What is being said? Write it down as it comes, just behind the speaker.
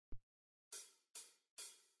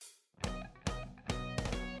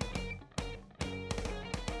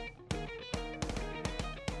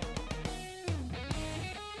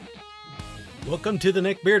Welcome to the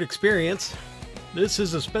Neckbeard experience. This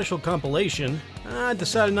is a special compilation. I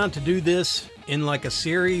decided not to do this in like a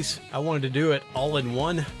series. I wanted to do it all in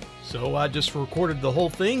one. So I just recorded the whole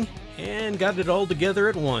thing and got it all together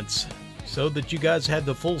at once so that you guys had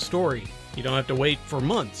the full story. You don't have to wait for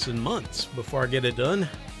months and months before I get it done.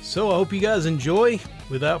 So I hope you guys enjoy.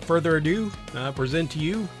 Without further ado, I present to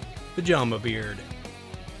you Pajama Beard.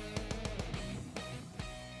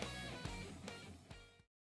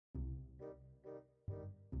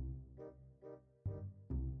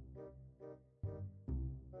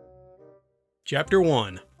 Chapter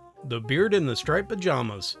 1. The Beard in the Striped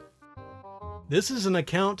Pajamas. This is an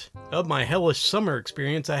account of my hellish summer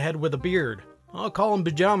experience I had with a beard. I'll call him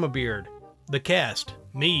Pajama Beard. The cast,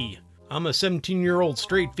 me. I'm a 17-year-old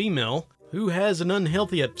straight female who has an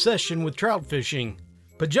unhealthy obsession with trout fishing.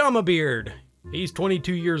 Pajama Beard. He's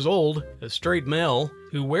 22 years old, a straight male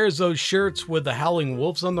who wears those shirts with the howling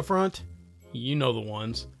wolves on the front. You know the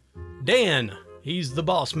ones. Dan. He's the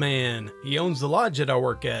boss man. He owns the lodge that I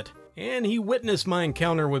work at. And he witnessed my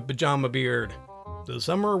encounter with Pajama Beard. The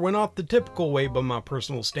summer went off the typical way by my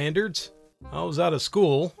personal standards. I was out of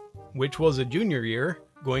school, which was a junior year,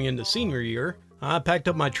 going into senior year. I packed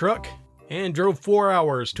up my truck and drove 4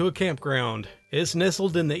 hours to a campground. It's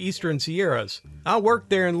nestled in the eastern Sierras. I worked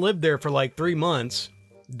there and lived there for like 3 months.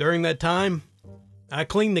 During that time, I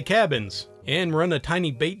cleaned the cabins and run a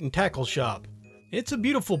tiny bait and tackle shop. It's a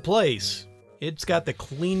beautiful place. It's got the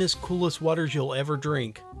cleanest, coolest waters you'll ever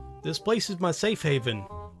drink. This place is my safe haven.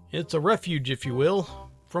 It's a refuge, if you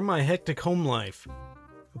will, from my hectic home life.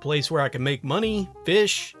 A place where I can make money,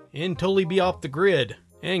 fish, and totally be off the grid,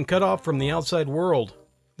 and cut off from the outside world.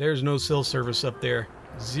 There's no cell service up there.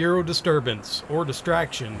 Zero disturbance or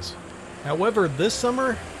distractions. However, this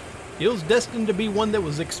summer, it was destined to be one that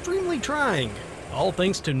was extremely trying. All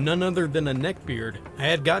thanks to none other than a neckbeard. I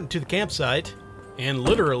had gotten to the campsite, and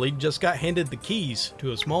literally just got handed the keys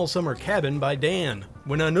to a small summer cabin by Dan,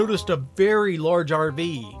 when I noticed a very large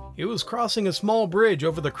RV. It was crossing a small bridge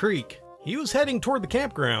over the creek. He was heading toward the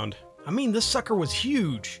campground. I mean, this sucker was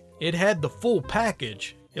huge. It had the full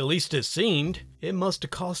package. At least it seemed. It must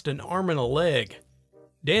have cost an arm and a leg.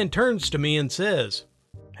 Dan turns to me and says,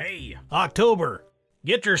 "Hey, October,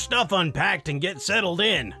 get your stuff unpacked and get settled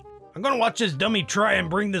in. I'm gonna watch this dummy try and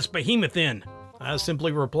bring this behemoth in." I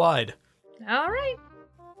simply replied, "All right."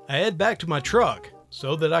 I head back to my truck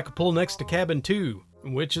so that I could pull next to cabin 2,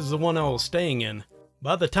 which is the one I was staying in.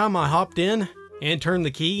 By the time I hopped in and turned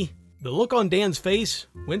the key, the look on Dan's face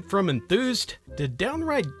went from enthused to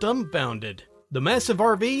downright dumbfounded. The massive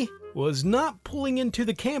RV was not pulling into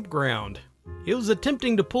the campground. It was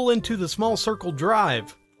attempting to pull into the small circle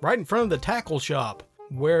drive right in front of the tackle shop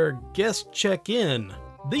where guests check in.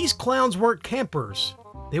 These clowns weren't campers.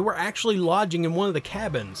 They were actually lodging in one of the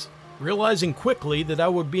cabins. Realizing quickly that I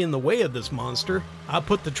would be in the way of this monster, I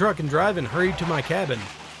put the truck in drive and hurried to my cabin.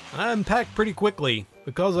 I unpacked pretty quickly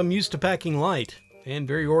because I'm used to packing light and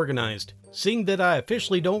very organized. Seeing that I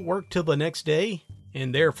officially don't work till the next day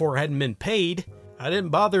and therefore hadn't been paid, I didn't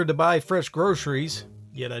bother to buy fresh groceries,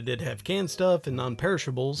 yet I did have canned stuff and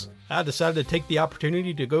non-perishables. I decided to take the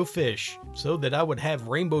opportunity to go fish so that I would have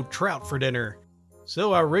rainbow trout for dinner.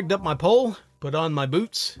 So I rigged up my pole, put on my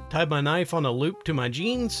boots, tied my knife on a loop to my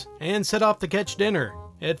jeans, and set off to catch dinner.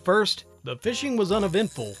 At first, the fishing was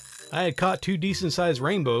uneventful. I had caught 2 decent-sized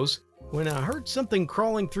rainbows when I heard something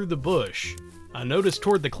crawling through the bush. I noticed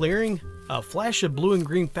toward the clearing a flash of blue and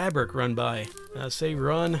green fabric run by. I say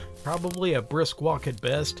run, probably a brisk walk at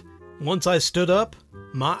best. Once I stood up,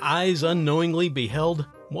 my eyes unknowingly beheld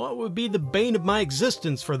what would be the bane of my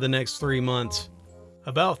existence for the next 3 months.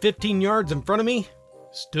 About 15 yards in front of me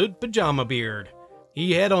stood Pajama Beard.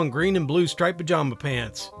 He had on green and blue striped pajama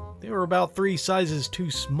pants. They were about 3 sizes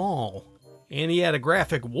too small. And he had a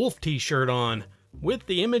graphic wolf t-shirt on, with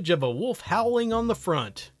the image of a wolf howling on the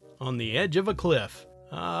front, on the edge of a cliff.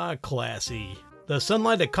 Ah, classy. The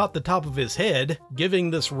sunlight had caught the top of his head, giving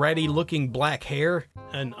this ratty looking black hair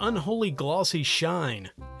an unholy glossy shine.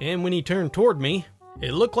 And when he turned toward me,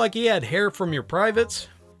 it looked like he had hair from your privates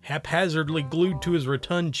haphazardly glued to his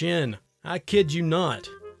rotund chin. I kid you not.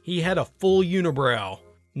 He had a full unibrow.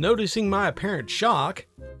 Noticing my apparent shock,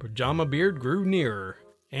 Pajama Beard grew nearer,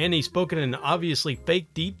 and he spoke in an obviously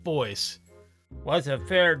fake deep voice. "What's a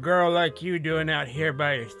fair girl like you doing out here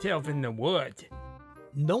by yourself in the woods?"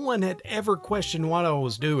 No one had ever questioned what I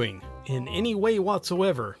was doing, in any way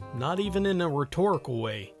whatsoever, not even in a rhetorical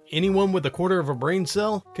way. Anyone with a quarter of a brain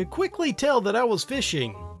cell could quickly tell that I was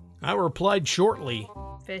fishing. I replied shortly.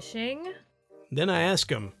 "Fishing?" Then I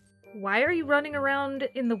asked him, "Why are you running around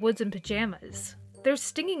in the woods in pajamas? There's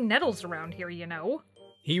stinging nettles around here, you know."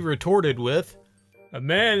 He retorted with, A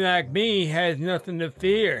man like me has nothing to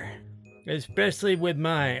fear, especially with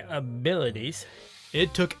my abilities.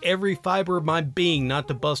 It took every fiber of my being not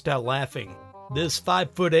to bust out laughing. This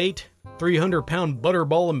 5'8", 300-pound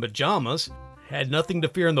butterball in pajamas had nothing to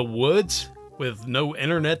fear in the woods, with no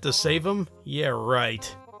internet to save him? Yeah,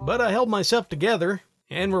 right. But I held myself together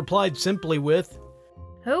and replied simply with,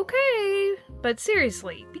 Okay, but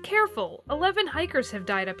seriously, be careful. 11 hikers have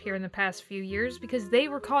died up here in the past few years because they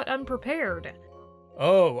were caught unprepared.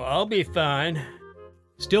 Oh, I'll be fine.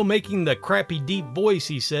 Still making the crappy deep voice,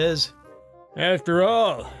 he says, After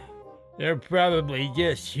all, they're probably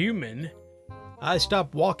just human. I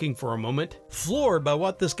stopped walking for a moment, floored by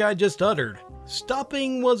what this guy just uttered.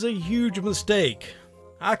 Stopping was a huge mistake.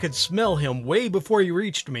 I could smell him way before he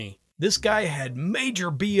reached me. This guy had major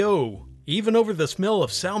BO, even over the smell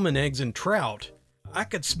of salmon eggs and trout. I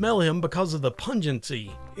could smell him because of the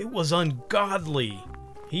pungency. It was ungodly.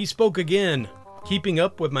 He spoke again, keeping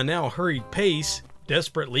up with my now hurried pace,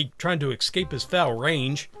 desperately trying to escape his foul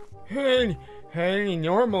range. Hey,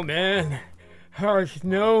 normal, man. Hard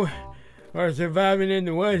snow or surviving in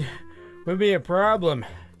the woods would be a problem.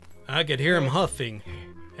 I could hear him huffing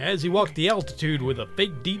as he walked the altitude with a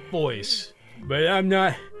fake deep voice. But I'm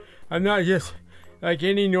not just like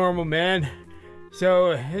any normal man,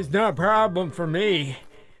 so it's not a problem for me.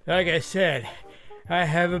 Like I said, I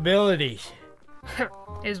have abilities.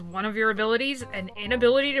 Is one of your abilities an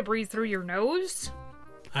inability to breathe through your nose?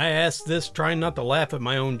 I asked this, trying not to laugh at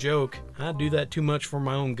my own joke. I do that too much for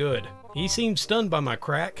my own good. He seemed stunned by my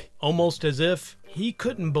crack, almost as if he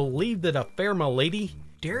couldn't believe that a fair milady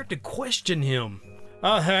dared to question him.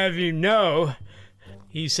 I'll have you know,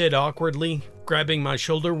 he said awkwardly, grabbing my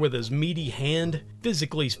shoulder with his meaty hand,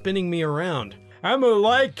 physically spinning me around. I'm a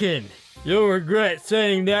Lycan. You'll regret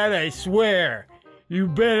saying that, I swear. You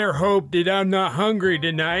better hope that I'm not hungry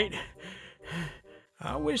tonight.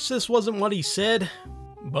 I wish this wasn't what he said,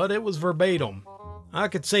 but it was verbatim. I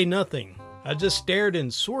could say nothing. I just stared in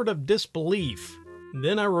sort of disbelief.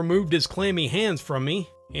 Then I removed his clammy hands from me,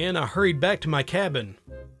 and I hurried back to my cabin.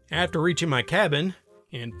 After reaching my cabin,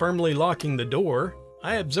 and firmly locking the door,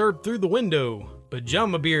 I observed through the window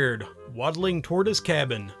Pajama Beard waddling toward his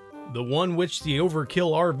cabin, the one which the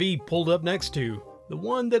Overkill RV pulled up next to, the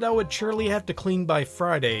one that I would surely have to clean by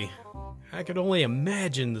Friday. I could only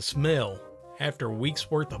imagine the smell after weeks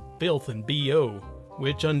worth of filth and BO,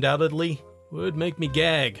 which undoubtedly would make me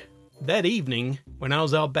gag. That evening, when I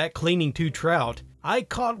was out back cleaning 2 trout, I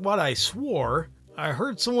caught what I swore I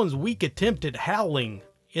heard someone's weak attempt at howling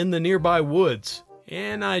in the nearby woods,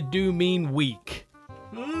 and I do mean weak.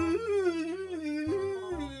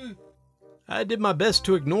 I did my best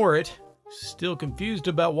to ignore it, still confused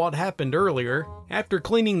about what happened earlier. After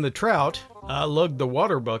cleaning the trout, I lugged the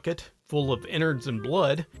water bucket, full of innards and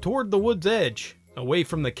blood, toward the wood's edge, away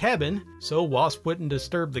from the cabin, so Wasp wouldn't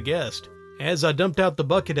disturb the guest. As I dumped out the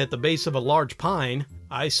bucket at the base of a large pine,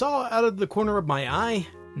 I saw out of the corner of my eye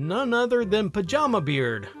none other than Pajama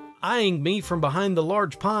Beard, eyeing me from behind the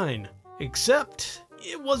large pine. Except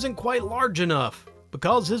it wasn't quite large enough,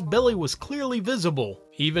 because his belly was clearly visible,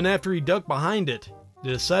 even after he ducked behind it.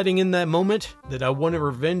 Deciding in that moment that I wanted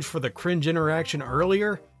revenge for the cringe interaction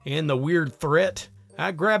earlier, and the weird threat,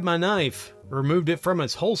 I grabbed my knife, removed it from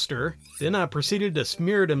its holster, then I proceeded to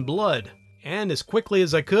smear it in blood. And as quickly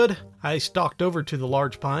as I could, I stalked over to the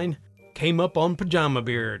large pine, came up on Pajama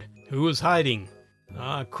Beard, who was hiding.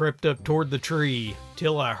 I crept up toward the tree,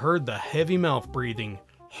 till I heard the heavy mouth breathing.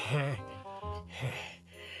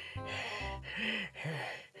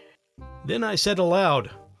 Then I said aloud,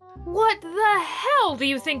 What the hell do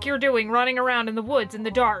you think you're doing running around in the woods in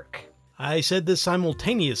the dark? I said this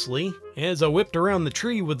simultaneously as I whipped around the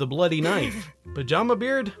tree with the bloody knife. Pajama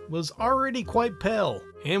Beard was already quite pale,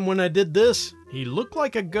 and when I did this, he looked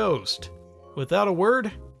like a ghost. Without a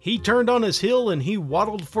word, he turned on his heel and he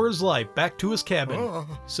waddled for his life back to his cabin.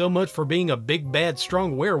 So much for being a big, bad,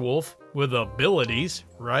 strong werewolf with abilities,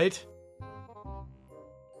 right?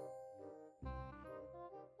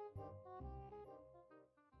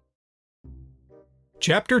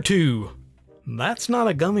 Chapter 2. That's not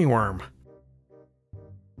a gummy worm.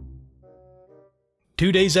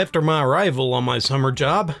 2 days after my arrival on my summer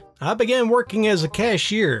job, I began working as a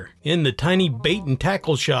cashier in the tiny bait and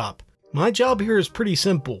tackle shop. My job here is pretty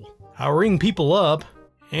simple. I ring people up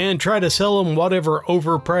and try to sell them whatever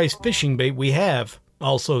overpriced fishing bait we have,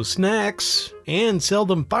 also snacks, and sell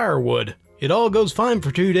them firewood. It all goes fine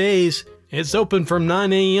for 2 days. It's open from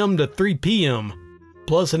 9 a.m. to 3 p.m.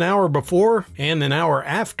 Plus an hour before and an hour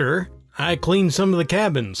after, I clean some of the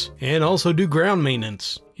cabins and also do ground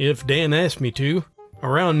maintenance, if Dan asks me to.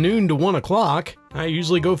 Around noon to 1 o'clock, I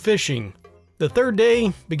usually go fishing. The third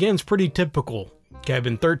day begins pretty typical.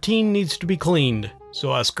 Cabin 13 needs to be cleaned,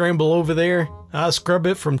 so I scramble over there. I scrub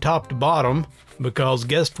it from top to bottom, because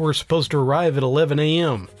guests were supposed to arrive at 11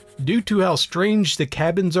 a.m. Due to how strange the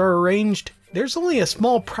cabins are arranged, there's only a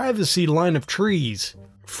small privacy line of trees.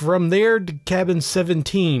 From there to cabin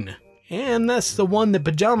 17, and that's the one that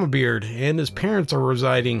Pajama Beard and his parents are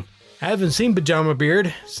residing. I haven't seen Pajama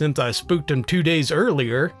Beard since I spooked him 2 days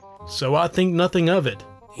earlier, so I think nothing of it,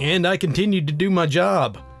 and I continued to do my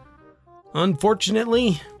job.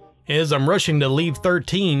 Unfortunately, as I'm rushing to leave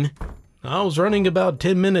 13, I was running about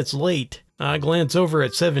 10 minutes late. I glance over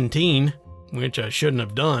at 17, which I shouldn't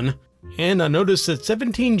have done, and I notice that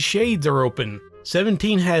 17's shades are open.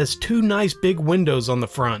 17 has 2 nice big windows on the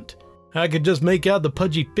front. I could just make out the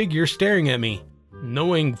pudgy figure staring at me,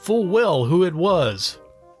 knowing full well who it was.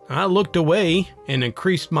 I looked away and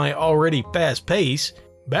increased my already fast pace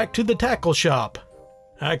back to the tackle shop.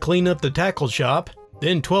 I clean up the tackle shop,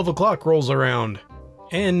 then 12 o'clock rolls around.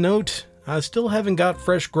 And note, I still haven't got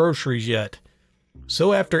fresh groceries yet.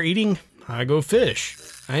 So after eating, I go fish.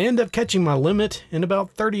 I end up catching my limit in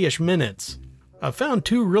about 30-ish minutes. I found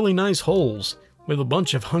 2 really nice holes with a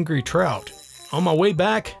bunch of hungry trout. On my way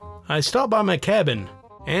back, I stopped by my cabin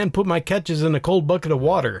and put my catches in a cold bucket of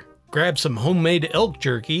water. Grabbed some homemade elk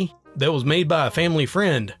jerky that was made by a family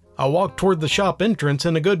friend. I walked toward the shop entrance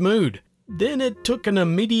in a good mood. Then it took an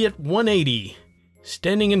immediate 180.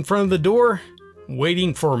 Standing in front of the door,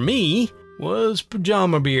 waiting for me, was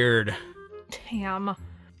Pajama Beard. Damn.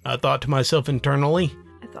 I thought to myself internally.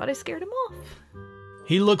 I thought I scared him off.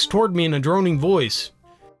 He looks toward me in a droning voice.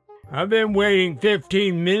 I've been waiting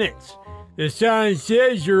 15 minutes. The sign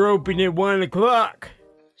says you're open at 1 o'clock.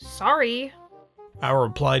 Sorry. I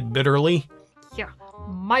replied bitterly. Yeah,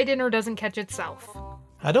 my dinner doesn't catch itself.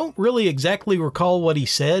 I don't really exactly recall what he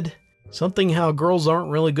said. Something how girls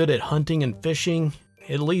aren't really good at hunting and fishing,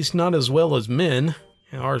 at least not as well as men,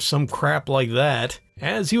 or some crap like that.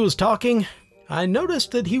 As he was talking, I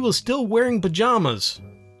noticed that he was still wearing pajamas.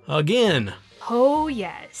 Again. Oh,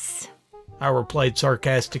 yes. I replied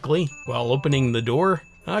sarcastically while opening the door.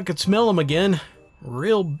 I could smell him again.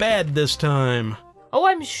 Real bad this time. Oh,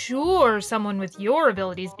 I'm sure someone with your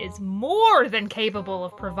abilities is more than capable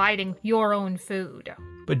of providing your own food.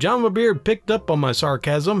 Pajama Beard picked up on my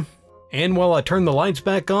sarcasm, and while I turned the lights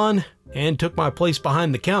back on and took my place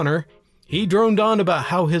behind the counter, he droned on about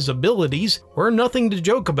how his abilities were nothing to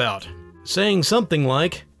joke about, saying something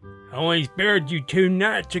like, I only spared you 2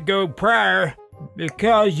 nights ago prior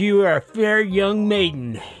because you are a fair young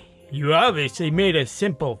maiden. You obviously made a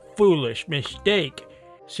simple, foolish mistake.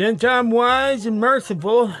 Since I'm wise and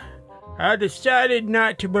merciful, I decided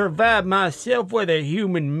not to provide myself with a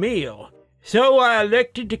human meal, so I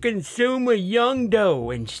elected to consume a young doe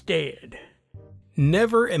instead.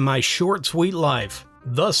 Never in my short, sweet life,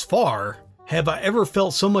 thus far, have I ever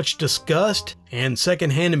felt so much disgust and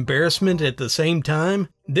secondhand embarrassment at the same time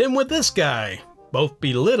than with this guy, both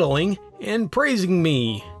belittling and praising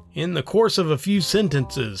me in the course of a few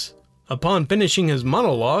sentences. Upon finishing his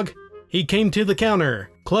monologue, he came to the counter,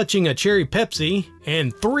 clutching a cherry Pepsi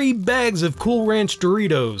and 3 bags of Cool Ranch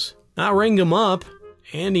Doritos. I rang him up,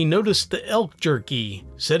 and he noticed the elk jerky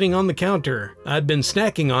sitting on the counter. I'd been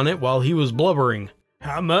snacking on it while he was blubbering.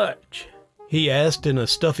 How much? He asked in a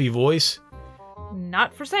stuffy voice.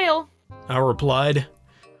 Not for sale. I replied.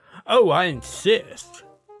 Oh, I insist.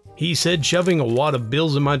 He said, shoving a wad of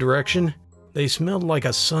bills in my direction. They smelled like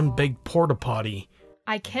a sun-baked porta potty.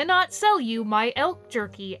 I cannot sell you my elk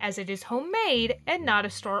jerky as it is homemade and not a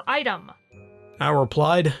store item. I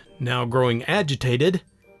replied, now growing agitated.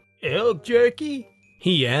 Elk jerky?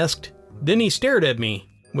 He asked. Then he stared at me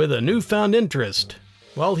with a newfound interest.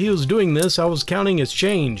 While he was doing this, I was counting his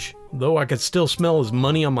change, though I could still smell his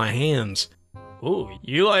money on my hands. Ooh,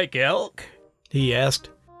 you like elk? He asked.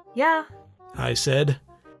 Yeah. I said.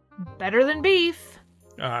 Better than beef.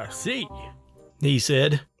 I see. He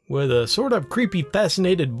said, with a sort of creepy,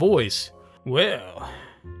 fascinated voice. Well,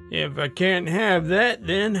 if I can't have that,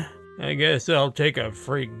 then I guess I'll take a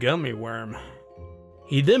free gummy worm.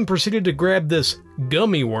 He then proceeded to grab this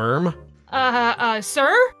gummy worm.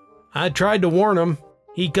 Sir? I tried to warn him.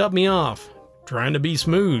 He cut me off, trying to be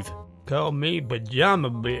smooth. Call me Pajama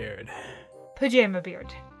Beard. Pajama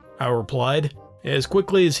Beard. I replied, as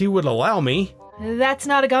quickly as he would allow me. That's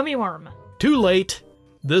not a gummy worm. Too late.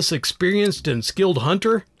 This experienced and skilled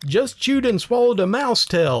hunter just chewed and swallowed a mouse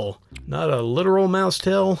tail. Not a literal mouse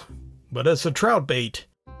tail, but it's a trout bait.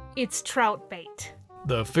 It's trout bait.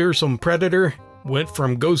 The fearsome predator went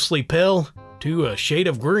from ghostly pale to a shade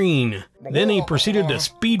of green. Then he proceeded to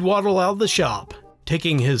speed waddle out of the shop,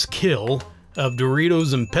 taking his kill of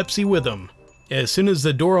Doritos and Pepsi with him. As soon as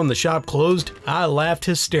the door on the shop closed, I laughed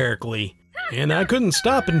hysterically. And I couldn't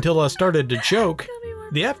stop until I started to choke.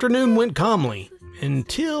 The afternoon went calmly,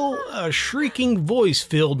 until a shrieking voice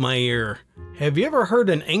filled my ear. Have you ever heard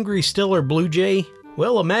an angry stellar blue jay?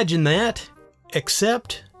 Well, imagine that,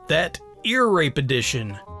 except that ear rape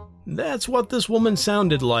edition. That's what this woman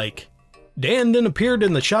sounded like. Dan then appeared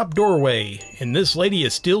in the shop doorway, and this lady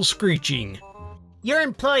is still screeching. Your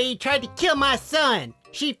employee tried to kill my son.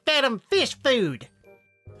 She fed him fish food.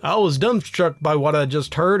 I was dumbstruck by what I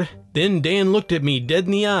just heard. Then Dan looked at me dead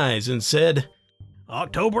in the eyes and said,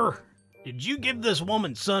 October, did you give this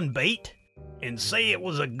woman's son bait and say it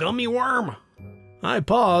was a gummy worm? I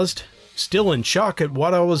paused, still in shock at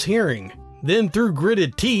what I was hearing. Then through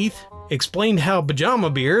gritted teeth, explained how Pajama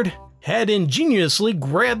Beard had ingeniously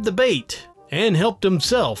grabbed the bait and helped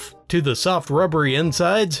himself to the soft rubbery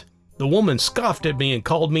insides. The woman scoffed at me and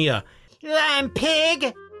called me a lying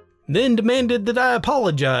pig, then demanded that I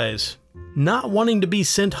apologize. Not wanting to be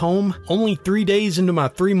sent home only 3 days into my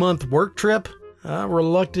 3-month work trip, I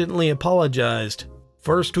reluctantly apologized.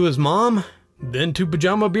 First to his mom, then to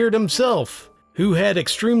Pajama Beard himself, who had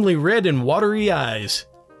extremely red and watery eyes.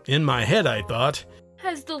 In my head I thought,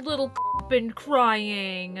 Has the little been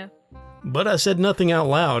crying? But I said nothing out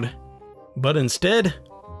loud. But instead,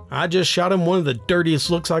 I just shot him one of the dirtiest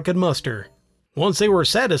looks I could muster. Once they were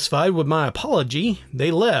satisfied with my apology, they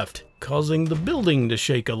left, causing the building to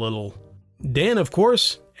shake a little. Dan, of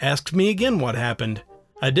course, asked me again what happened.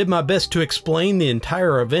 I did my best to explain the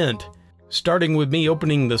entire event, starting with me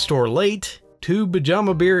opening the store late, to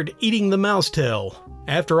Pajama Beard eating the mouse tail.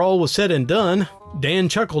 After all was said and done, Dan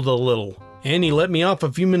chuckled a little, and he let me off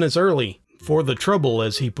a few minutes early, for the trouble,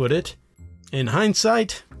 as he put it. In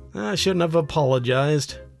hindsight, I shouldn't have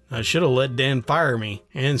apologized. I should have let Dan fire me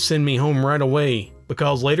and send me home right away,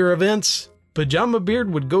 because later events, Pajama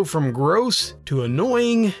Beard would go from gross to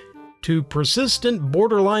annoying to persistent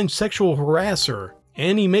borderline sexual harasser,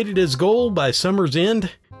 and he made it his goal by summer's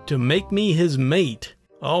end to make me his mate,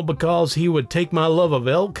 all because he would take my love of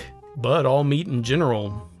elk, but all meat in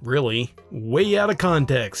general, really, way out of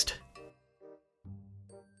context.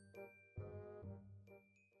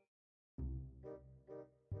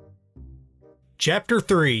 Chapter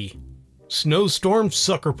 3. Snowstorm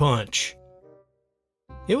Sucker Punch.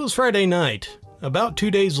 It was Friday night, about 2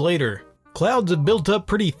 days later. Clouds had built up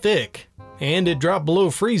pretty thick, and it dropped below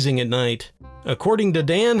freezing at night. According to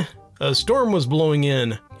Dan, a storm was blowing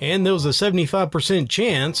in, and there was a 75%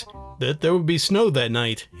 chance that there would be snow that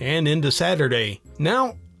night and into Saturday.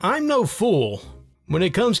 Now, I'm no fool. When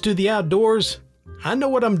it comes to the outdoors, I know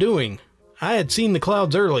what I'm doing. I had seen the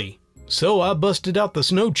clouds early, so I busted out the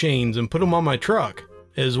snow chains and put them on my truck,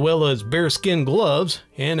 as well as bearskin gloves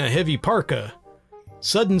and a heavy parka.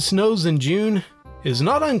 Sudden snows in June is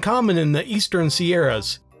not uncommon in the eastern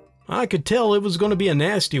Sierras. I could tell it was going to be a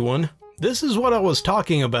nasty one. This is what I was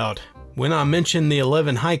talking about when I mentioned the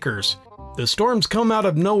 11 hikers. The storms come out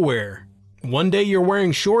of nowhere. One day you're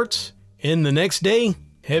wearing shorts, and the next day,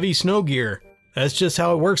 heavy snow gear. That's just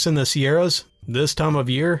how it works in the Sierras this time of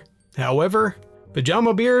year. However,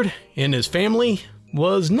 Pajama Beard and his family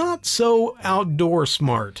was not so outdoor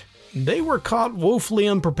smart. They were caught woefully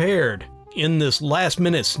unprepared in this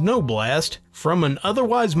last-minute snow blast from an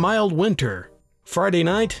otherwise mild winter. Friday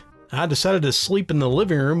night, I decided to sleep in the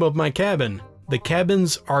living room of my cabin. The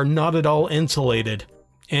cabins are not at all insulated,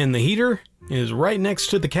 and the heater is right next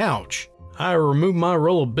to the couch. I removed my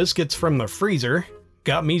roll of biscuits from the freezer,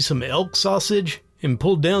 got me some elk sausage, and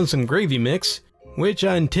pulled down some gravy mix, which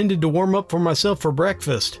I intended to warm up for myself for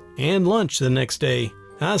breakfast and lunch the next day.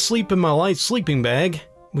 I sleep in my light sleeping bag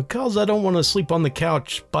because I don't want to sleep on the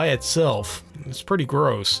couch by itself. It's pretty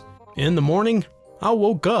gross. In the morning, I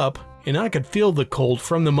woke up and I could feel the cold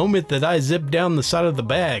from the moment that I zipped down the side of the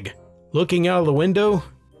bag. Looking out of the window,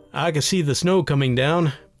 I could see the snow coming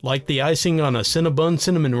down like the icing on a Cinnabon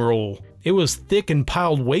cinnamon roll. It was thick and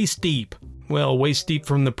piled waist deep. Well, waist deep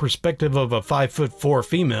from the perspective of a 5'4"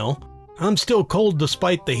 female. I'm still cold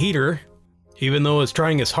despite the heater, even though it's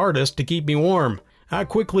trying its hardest to keep me warm. I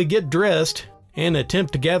quickly get dressed and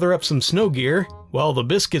attempt to gather up some snow gear while the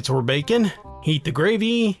biscuits were baking, heat the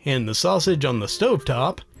gravy and the sausage on the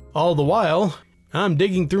stovetop. All the while, I'm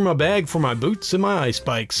digging through my bag for my boots and my ice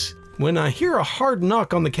spikes, when I hear a hard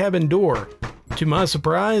knock on the cabin door. To my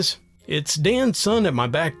surprise, it's Dan's son at my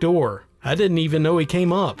back door. I didn't even know he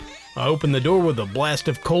came up. I opened the door with a blast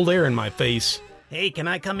of cold air in my face. Hey, can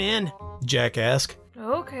I come in? Jack asked.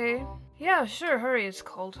 Okay. Yeah, sure, hurry, it's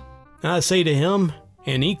cold. I say to him,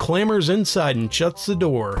 and he clambers inside and shuts the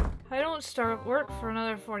door. I don't won't start work for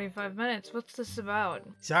another 45 minutes. What's this about?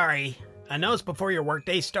 Sorry, I know it's before your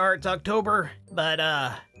workday starts, October, but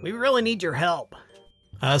we really need your help.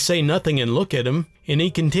 I say nothing and look at him, and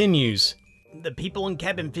he continues. The people in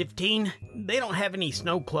cabin 15, they don't have any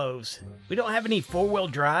snow clothes. We don't have any four-wheel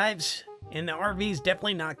drives, and the RV's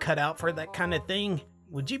definitely not cut out for that kind of thing.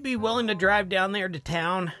 Would you be willing to drive down there to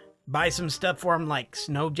town, buy some stuff for them like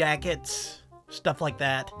snow jackets, stuff like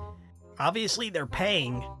that? Obviously they're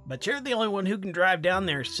paying, but you're the only one who can drive down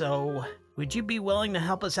there, so would you be willing to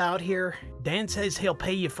help us out here? Dan says he'll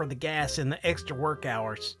pay you for the gas and the extra work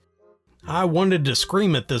hours. I wanted to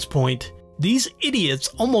scream at this point. These idiots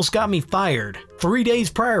almost got me fired 3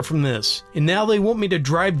 days prior from this, and now they want me to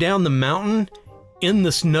drive down the mountain in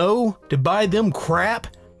the snow to buy them crap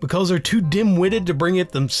because they're too dim-witted to bring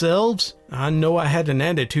it themselves? I know I had an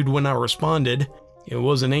attitude when I responded. It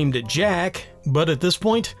wasn't aimed at Jack, but at this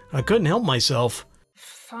point, I couldn't help myself.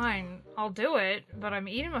 Fine, I'll do it, but I'm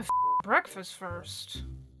eating my breakfast first.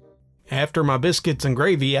 After my biscuits and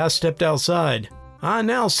gravy, I stepped outside. I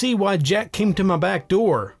now see why Jack came to my back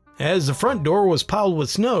door, as the front door was piled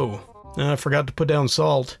with snow. I forgot to put down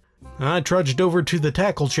salt. I trudged over to the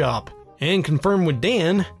tackle shop and confirmed with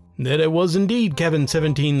Dan that it was indeed Cabin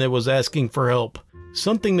 17 that was asking for help.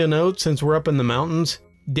 Something to note since we're up in the mountains,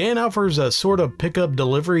 Dan offers a sort of pickup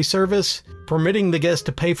delivery service, permitting the guests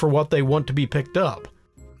to pay for what they want to be picked up.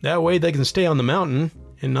 That way they can stay on the mountain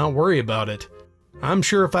and not worry about it. I'm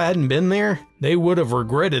sure if I hadn't been there, they would have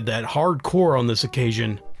regretted that hardcore on this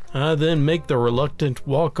occasion. I then make the reluctant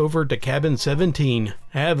walk over to cabin 17.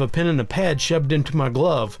 I have a pen and a pad shoved into my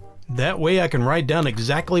glove. That way I can write down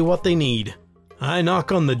exactly what they need. I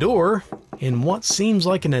knock on the door, and what seems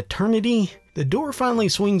like an eternity, the door finally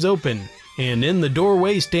swings open, and in the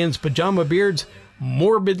doorway stands Pajama Beard's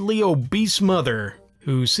morbidly obese mother,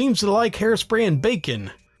 who seems to like hairspray and bacon,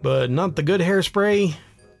 but not the good hairspray.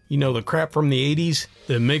 You know, the crap from the 80s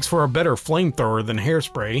that makes for a better flamethrower than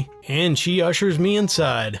hairspray, and she ushers me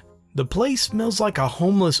inside. The place smells like a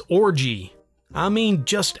homeless orgy. I mean,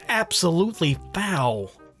 just absolutely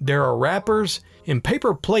foul. There are wrappers and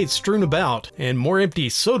paper plates strewn about, and more empty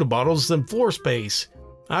soda bottles than floor space.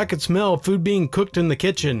 I could smell food being cooked in the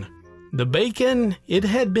kitchen. The bacon, it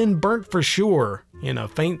had been burnt for sure, and a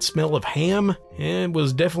faint smell of ham, it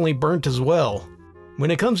was definitely burnt as well.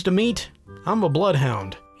 When it comes to meat, I'm a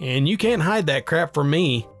bloodhound. And you can't hide that crap from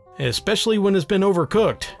me, especially when it's been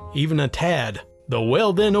overcooked, even a tad. The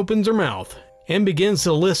whale then opens her mouth and begins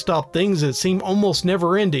to list off things that seem almost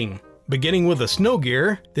never ending, beginning with the snow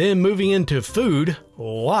gear, then moving into food,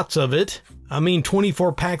 lots of it. I mean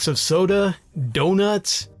 24 packs of soda,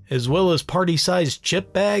 donuts, as well as party-sized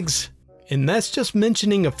chip bags. And that's just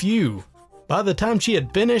mentioning a few. By the time she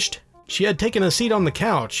had finished, she had taken a seat on the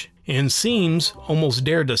couch and seems, almost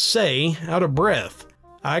dared to say, out of breath.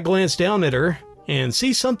 I glance down at her and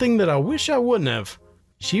see something that I wish I wouldn't have.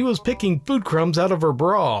 She was picking food crumbs out of her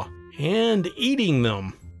bra and eating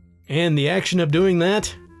them. And the action of doing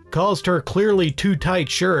that caused her clearly too tight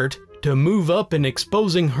shirt to move up and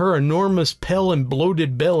exposing her enormous pale and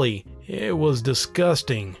bloated belly. It was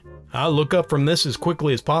disgusting. I look up from this as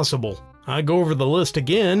quickly as possible. I go over the list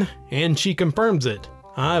again and she confirms it.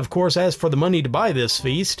 I of course ask for the money to buy this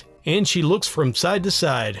feast, and she looks from side to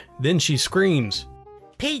side. Then she screams,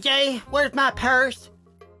 PJ, where's my purse?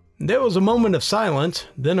 There was a moment of silence,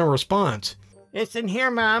 then a response. It's in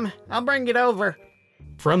here, Mom. I'll bring it over.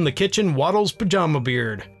 From the kitchen waddles Pajama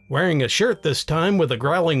Beard, wearing a shirt this time with a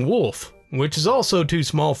growling wolf, which is also too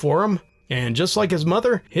small for him. And just like his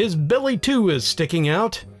mother, his belly too is sticking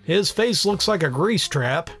out. His face looks like a grease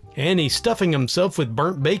trap, and he's stuffing himself with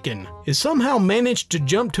burnt bacon. He somehow managed to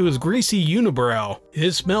jump to his greasy unibrow.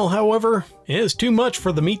 His smell, however, is too much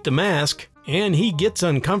for the meat to mask. And he gets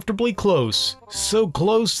uncomfortably close, so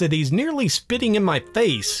close that he's nearly spitting in my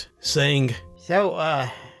face, saying, So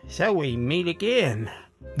we meet again.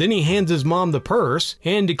 Then he hands his mom the purse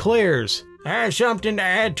and declares, I have something to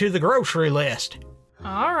add to the grocery list.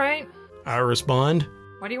 Alright. I respond.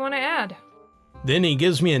 What do you want to add? Then he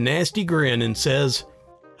gives me a nasty grin and says,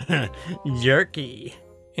 Jerky.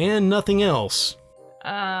 And nothing else.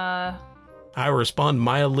 I respond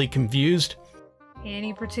mildly confused.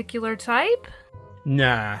 Any particular type?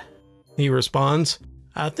 Nah. He responds.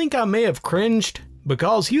 I think I may have cringed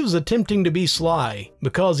because he was attempting to be sly,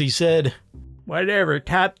 because he said, Whatever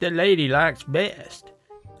type the lady likes best.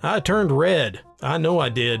 I turned red. I know I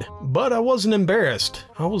did, but I wasn't embarrassed.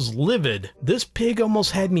 I was livid. This pig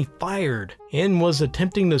almost had me fired and was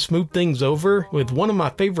attempting to smooth things over with one of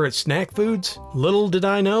my favorite snack foods. Little did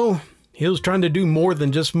I know, he was trying to do more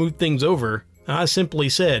than just smooth things over. I simply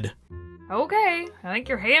said, Okay, I think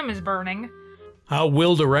your ham is burning. I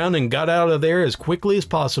wheeled around and got out of there as quickly as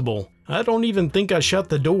possible. I don't even think I shut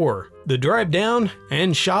the door. The drive down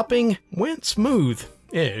and shopping went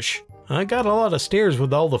smooth-ish. I got a lot of stares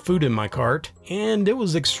with all the food in my cart, and it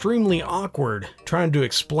was extremely awkward trying to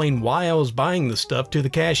explain why I was buying the stuff to the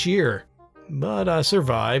cashier. But I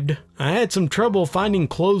survived. I had some trouble finding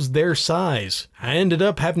clothes their size. I ended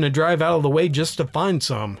up having to drive out of the way just to find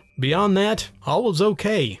some. Beyond that, all was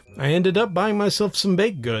okay. I ended up buying myself some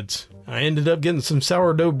baked goods. I ended up getting some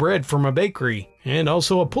sourdough bread from a bakery, and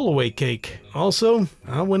also a pull-away cake. Also,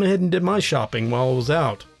 I went ahead and did my shopping while I was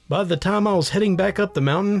out. By the time I was heading back up the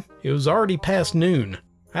mountain, it was already past noon.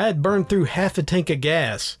 I had burned through half a tank of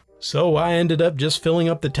gas, so I ended up just filling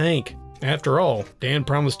up the tank. After all, Dan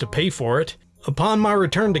promised to pay for it. Upon my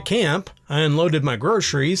return to camp, I unloaded my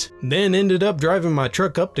groceries, then ended up driving my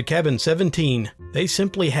truck up to cabin 17. They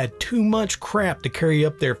simply had too much crap to carry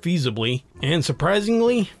up there feasibly, and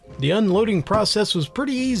surprisingly, the unloading process was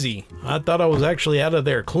pretty easy. I thought I was actually out of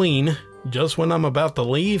there clean. Just when I'm about to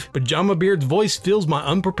leave, Pajama Beard's voice fills my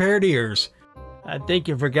unprepared ears. I think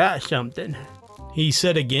you forgot something. He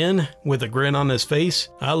said again, with a grin on his face.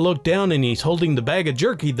 I looked down and he's holding the bag of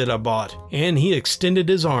jerky that I bought, and he extended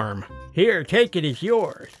his arm. Here, take it, it's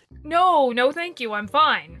yours. No, thank you, I'm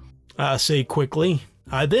fine. I say quickly.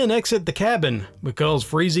 I then exit the cabin, because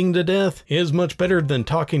freezing to death is much better than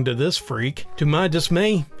talking to this freak. To my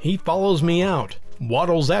dismay, he follows me out,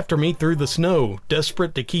 waddles after me through the snow,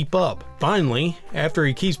 desperate to keep up. Finally, after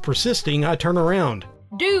he keeps persisting, I turn around.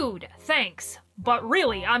 Dude, thanks, but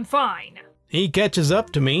really, I'm fine. He catches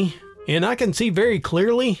up to me, and I can see very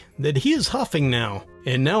clearly that he is huffing now,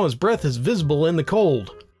 and now his breath is visible in the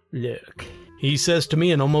cold. Look, He says to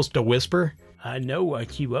me in almost a whisper. I know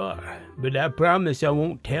what you are, but I promise I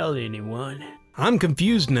won't tell anyone. I'm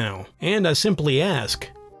confused now, and I simply ask.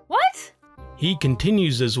 What? He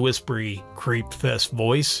continues his whispery, creep-fest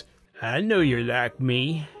voice. I know you're like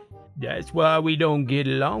me. That's why we don't get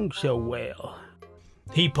along so well.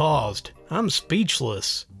 He paused. I'm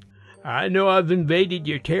speechless. I know I've invaded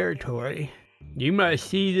your territory. You might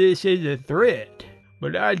see this as a threat,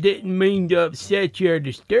 but I didn't mean to upset you or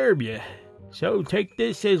disturb you. So take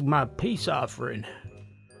this as my peace offering.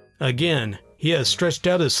 Again, he has stretched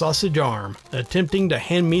out his sausage arm, attempting to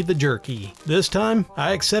hand me the jerky. This time,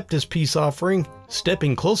 I accept his peace offering,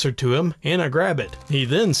 stepping closer to him, and I grab it. He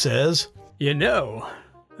then says, You know,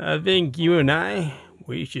 I think you and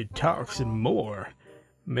we should talk some more.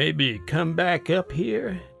 Maybe come back up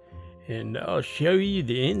here, and I'll show you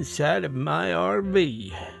the inside of my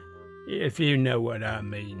RV, if you know what I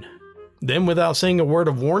mean. Then, without saying a word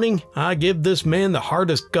of warning, I give this man the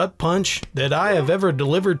hardest gut punch that I have ever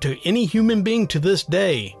delivered to any human being to this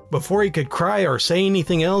day. Before he could cry or say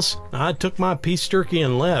anything else, I took my piece jerky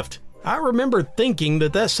and left. I remember thinking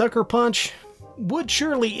that sucker punch would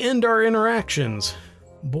surely end our interactions.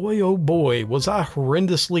 Boy, oh boy, was I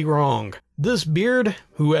horrendously wrong. This Beard,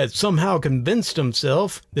 who had somehow convinced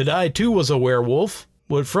himself that I too was a werewolf,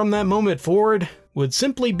 would from that moment forward, would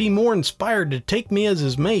simply be more inspired to take me as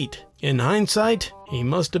his mate. In hindsight, he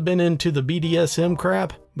must have been into the BDSM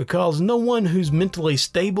crap, because no one who's mentally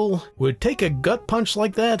stable would take a gut punch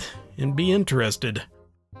like that and be interested.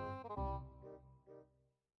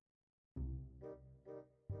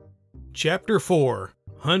 Chapter 4.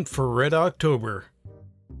 Hunt for Red October.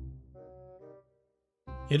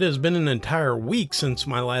 It has been an entire week since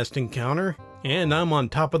my last encounter, and I'm on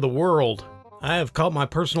top of the world. I have caught my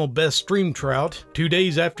personal best stream trout 2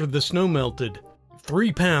 days after the snow melted.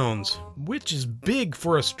 3 pounds, which is big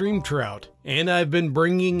for a stream trout, and I've been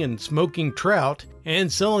bringing and smoking trout and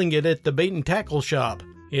selling it at the bait and tackle shop.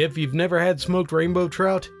 If you've never had smoked rainbow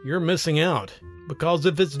trout, you're missing out, because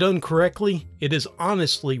if it's done correctly, it is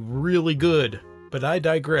honestly really good. But I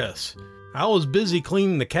digress. I was busy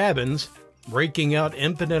cleaning the cabins, raking out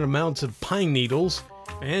infinite amounts of pine needles,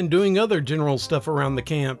 and doing other general stuff around the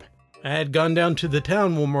camp. I had gone down to the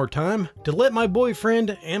town one more time to let my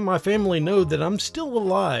boyfriend and my family know that I'm still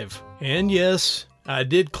alive. And yes, I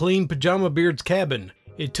did clean Pajama Beard's cabin.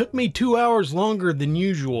 It took me 2 hours longer than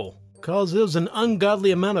usual, cause there was an ungodly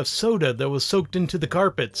amount of soda that was soaked into the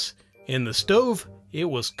carpets. And the stove, it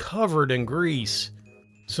was covered in grease.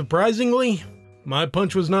 Surprisingly, my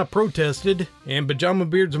punch was not protested, and Pajama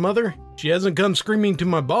Beard's mother, she hasn't come screaming to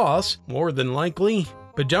my boss, more than likely.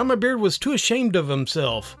 Pajama Beard was too ashamed of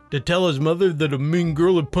himself to tell his mother that a mean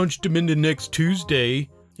girl had punched him into next Tuesday.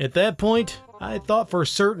 At that point, I thought for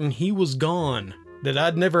certain he was gone, that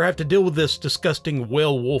I'd never have to deal with this disgusting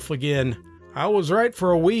whale wolf again. I was right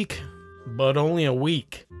for a week, but only a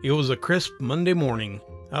week. It was a crisp Monday morning.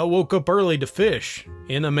 I woke up early to fish,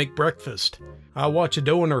 and I make breakfast. I watch a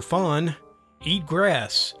doe and her fawn eat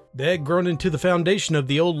grass that had grown into the foundation of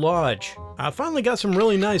the old lodge. I finally got some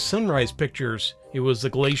really nice sunrise pictures. It was the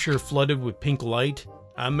glacier flooded with pink light.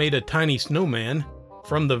 I made a tiny snowman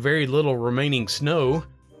from the very little remaining snow.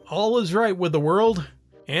 All is right with the world,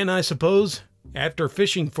 and I suppose, after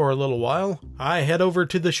fishing for a little while, I head over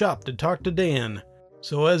to the shop to talk to Dan.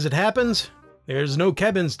 So as it happens, there's no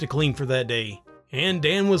cabins to clean for that day, and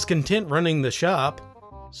Dan was content running the shop,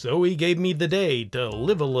 so he gave me the day to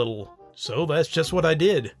live a little. So that's just what I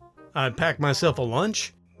did. I packed myself a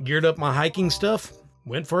lunch, geared up my hiking stuff,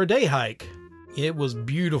 went for a day hike. It was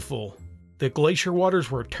beautiful. The glacier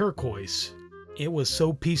waters were turquoise. It was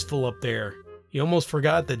so peaceful up there. You almost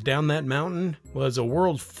forgot that down that mountain was a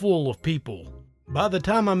world full of people. By the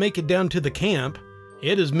time I make it down to the camp,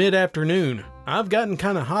 it is mid-afternoon. I've gotten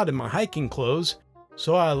kind of hot in my hiking clothes,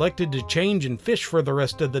 so I elected to change and fish for the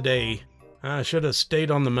rest of the day. I should have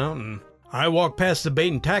stayed on the mountain. I walked past the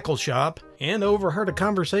bait and tackle shop and overheard a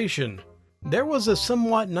conversation. There was a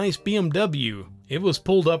somewhat nice BMW. It was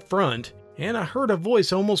pulled up front, and I heard a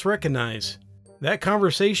voice almost recognize. That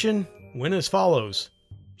conversation went as follows.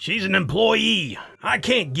 She's an employee. I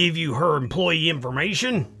can't give you her employee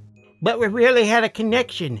information. But we really had a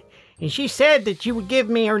connection, and she said that you would give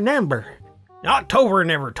me her number. October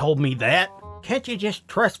never told me that. Can't you just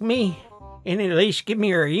trust me and at least give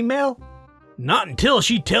me her email? Not until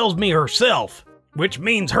she tells me herself, which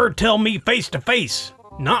means her tell me face to face,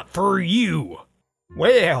 not for you.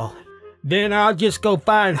 Well, then I'll just go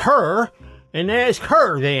find her and ask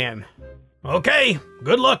her then. Okay,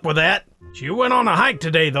 good luck with that. She went on a hike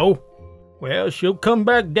today, though. Well, she'll come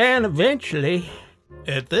back down eventually.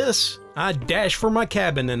 At this, I dashed for my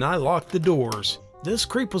cabin and I locked the doors. This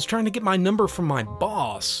creep was trying to get my number from my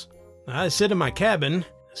boss. I sit in my cabin,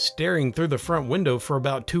 staring through the front window for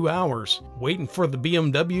about 2 hours, waiting for the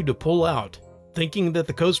BMW to pull out. Thinking that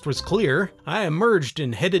the coast was clear, I emerged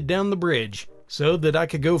and headed down the bridge so that I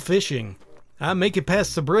could go fishing. I make it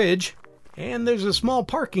past the bridge, and there's a small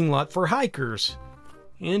parking lot for hikers.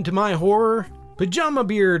 And to my horror, Pajama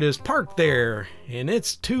Beard is parked there, and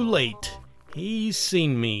it's too late. He's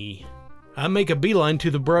seen me. I make a beeline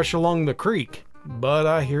to the brush along the creek, but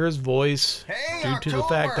I hear his voice due to the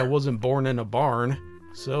fact I wasn't born in a barn,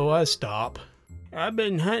 so I stop. I've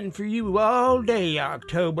been hunting for you all day,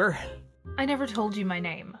 October. I never told you my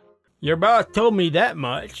name. Your boss told me that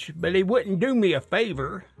much, but he wouldn't do me a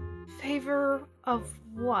favor. Favor of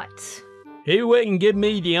what? He wouldn't give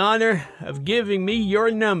me the honor of giving me your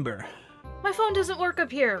number. My phone doesn't work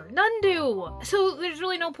up here. None do. So there's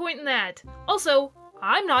really no point in that. Also,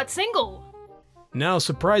 I'm not single. Now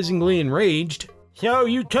surprisingly enraged, So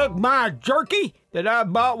you took my jerky that I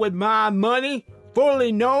bought with my money,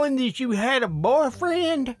 fully knowing that you had a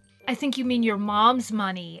boyfriend? I think you mean your mom's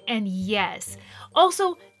money, and yes.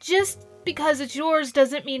 Also, just because it's yours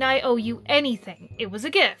doesn't mean I owe you anything. It was a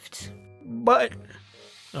gift. But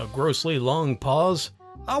a grossly long pause.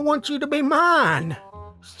 I want you to be mine.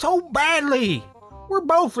 So badly. We're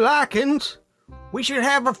both Lycans. We should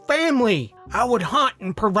have a family. I would hunt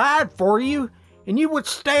and provide for you, and you would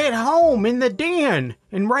stay at home in the den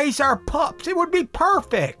and raise our pups. It would be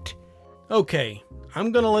perfect. Okay,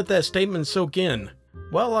 I'm gonna let that statement soak in.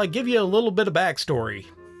 Well, I'll give you a little bit of backstory.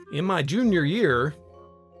 In my junior year,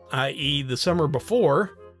 i.e. the summer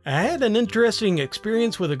before, I had an interesting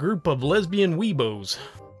experience with a group of lesbian weebos.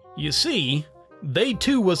 You see, they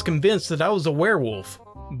too was convinced that I was a werewolf,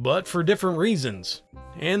 but for different reasons.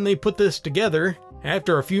 And they put this together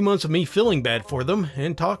after a few months of me feeling bad for them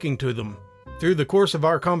and talking to them. Through the course of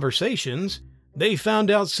our conversations, they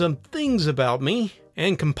found out some things about me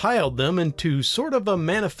and compiled them into sort of a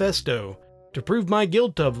manifesto to prove my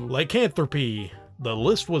guilt of lycanthropy. The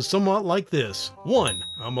list was somewhat like this. 1.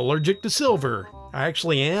 I'm allergic to silver. I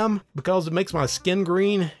actually am, because it makes my skin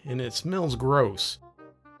green and it smells gross.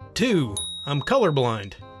 2. I'm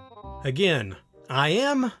colorblind. Again, I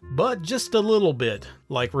am, but just a little bit,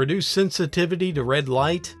 like reduced sensitivity to red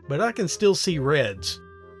light, but I can still see reds.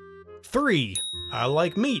 3. I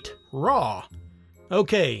like meat, raw.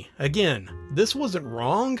 Okay, again, this wasn't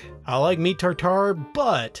wrong. I like meat tartare,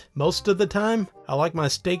 but most of the time, I like my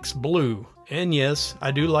steaks blue. And yes,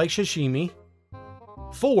 I do like sashimi.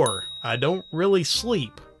 4. I don't really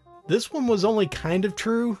sleep. This one was only kind of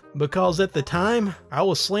true, because at the time, I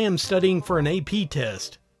was slam studying for an AP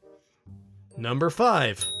test. Number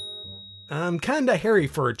 5. I'm kinda hairy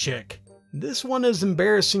for a chick. This one is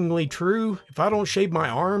embarrassingly true. If I don't shave my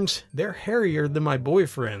arms, they're hairier than my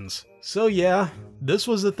boyfriend's. So yeah, This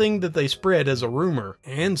was a thing that they spread as a rumor,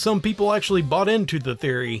 and some people actually bought into the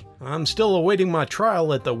theory. I'm still awaiting my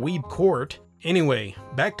trial at the Weeb court. Anyway,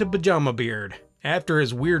 back to Pajama Beard. After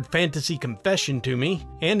his weird fantasy confession to me,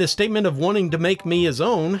 and his statement of wanting to make me his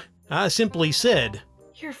own, I simply said,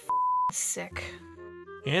 You're sick.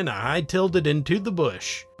 And I hightailed it into the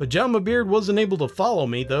bush. Pajama Beard wasn't able to follow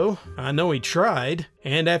me though. I know he tried,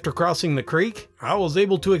 and after crossing the creek, I was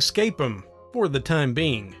able to escape him, for the time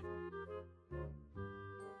being.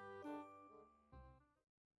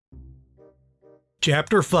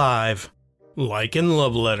 Chapter 5. Lycan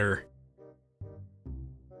Love Letter.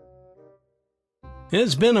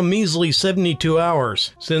 It's been a measly 72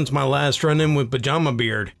 hours since my last run-in with Pajama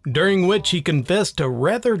Beard, during which he confessed to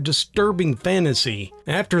rather disturbing fantasy.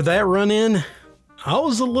 After that run-in, I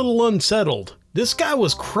was a little unsettled. This guy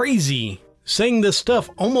was crazy, saying this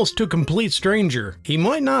stuff almost to a complete stranger. He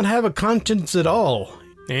might not have a conscience at all,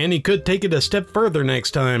 and he could take it a step further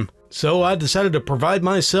next time. So I decided to provide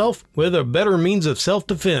myself with a better means of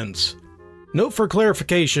self-defense. Note for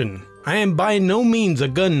clarification, I am by no means a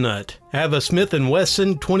gun nut. I have a Smith &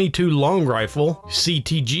 Wesson 22 long rifle,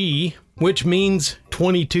 CTG, which means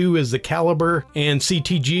 22 is the caliber and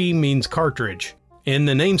CTG means cartridge. And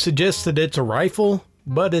the name suggests that it's a rifle,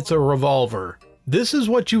 but it's a revolver. This is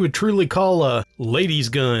what you would truly call a lady's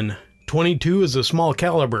gun. 22 is a small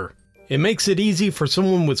caliber. It makes it easy for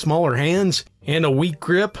someone with smaller hands and a weak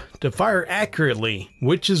grip to fire accurately,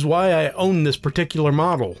 which is why I own this particular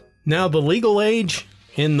model. Now the legal age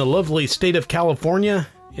in the lovely state of California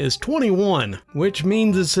is 21, which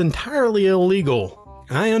means it's entirely illegal.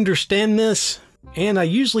 I understand this, and I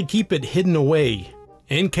usually keep it hidden away,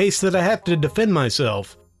 in case that I have to defend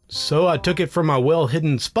myself. So I took it from my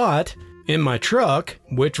well-hidden spot in my truck,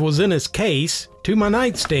 which was in its case, to my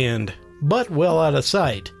nightstand, but well out of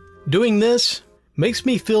sight. Doing this makes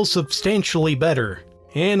me feel substantially better,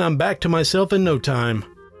 and I'm back to myself in no time.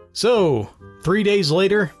 So, 3 days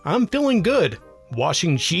later, I'm feeling good.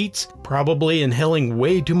 Washing sheets, probably inhaling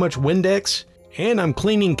way too much Windex, and I'm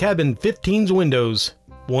cleaning cabin 15's windows.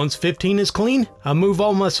 Once 15 is clean, I move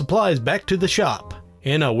all my supplies back to the shop,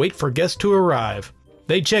 and I wait for guests to arrive.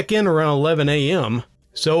 They check in around 11 a.m.,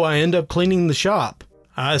 so I end up cleaning the shop.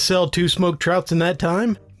 I sell 2 smoked trouts in that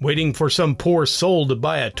time, waiting for some poor soul to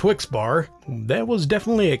buy a Twix bar. That was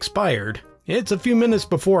definitely expired. It's a few minutes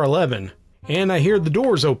before 11, and I hear the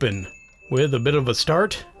doors open. With a bit of a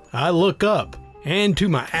start, I look up, and to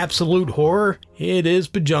my absolute horror, it is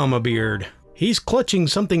Pajama Beard. He's clutching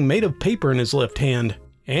something made of paper in his left hand,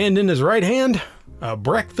 and in his right hand, a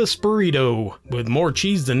breakfast burrito with more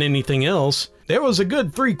cheese than anything else. There was a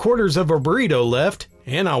good 3/4 of a burrito left,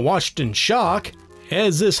 and I watched in shock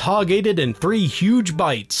as this hog ate it in 3 huge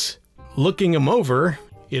bites. Looking him over,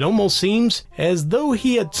 it almost seems as though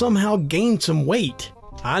he had somehow gained some weight.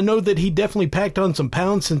 I know that he definitely packed on some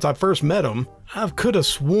pounds since I first met him. I could have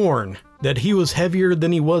sworn that he was heavier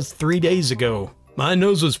than he was 3 days ago. My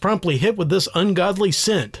nose was promptly hit with this ungodly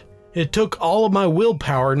scent. It took all of my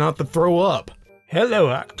willpower not to throw up. Hello,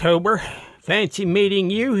 October. Fancy meeting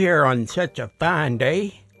you here on such a fine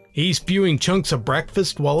day. He's spewing chunks of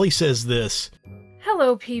breakfast while he says this.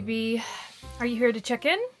 Hello, PB. Are you here to check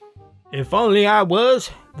in? If only I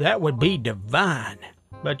was, that would be divine.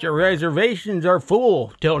 But your reservations are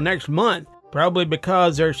full till next month, probably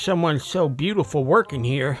because there's someone so beautiful working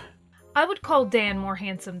here. I would call Dan more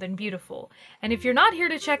handsome than beautiful, and if you're not here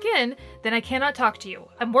to check in, then I cannot talk to you.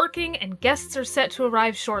 I'm working and guests are set to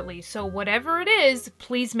arrive shortly, so whatever it is,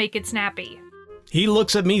 please make it snappy. He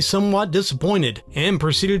looks at me somewhat disappointed and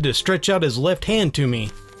proceeded to stretch out his left hand to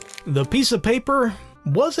me. The piece of paper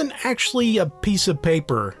wasn't actually a piece of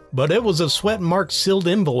paper, but it was a sweat-marked sealed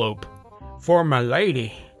envelope. For my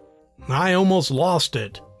lady. I almost lost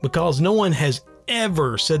it, because no one has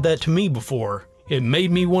ever said that to me before. It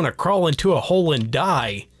made me want to crawl into a hole and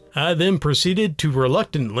die. I then proceeded to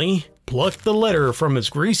reluctantly pluck the letter from his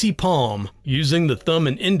greasy palm, using the thumb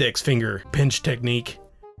and index finger pinch technique.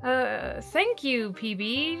 Thank you,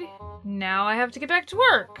 PB. Now I have to get back to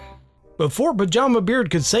work. Before Pajama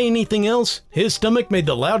Beard could say anything else, his stomach made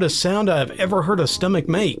the loudest sound I have ever heard a stomach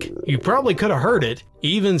make. You probably could have heard it,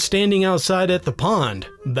 even standing outside at the pond.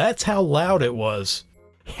 That's how loud it was.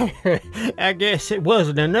 I guess it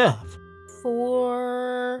wasn't enough.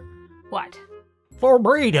 For what? 4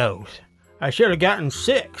 burritos. I should have gotten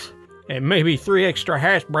 6, and maybe 3 extra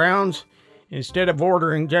hash browns, instead of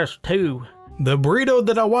ordering just 2. The burrito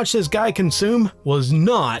that I watched this guy consume was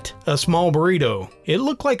not a small burrito. It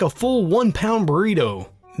looked like a full 1-pound burrito.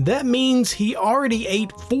 That means he already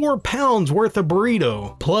ate 4 pounds worth of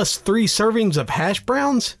burrito, plus 3 servings of hash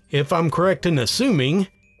browns, if I'm correct in assuming.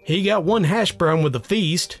 He got 1 hash brown with the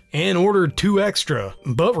feast and ordered 2 extra.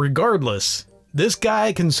 But regardless, this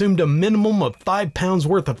guy consumed a minimum of 5 pounds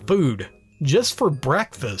worth of food just for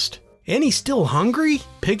breakfast. And he's still hungry?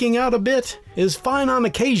 Picking out a bit is fine on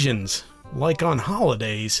occasions, like on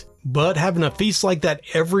holidays. But having a feast like that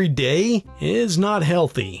every day is not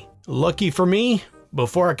healthy. Lucky for me,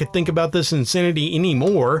 before I could think about this insanity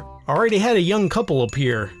anymore, I already had a young couple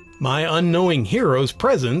appear. My unknowing hero's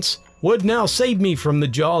presence would now save me from the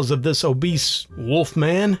jaws of this obese wolf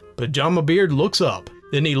man. Pajama Beard looks up.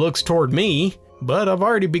 Then he looks toward me, but I've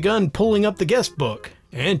already begun pulling up the guest book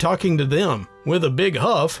and talking to them. With a big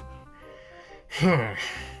huff,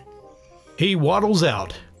 he waddles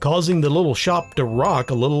out, causing the little shop to rock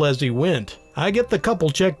a little as he went. I get the couple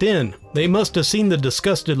checked in. They must have seen the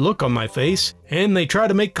disgusted look on my face, and they try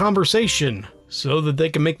to make conversation so that they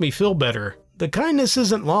can make me feel better. The kindness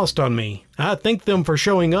isn't lost on me. I thank them for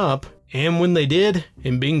showing up, and when they did,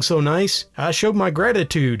 and being so nice, I showed my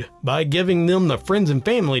gratitude by giving them the friends and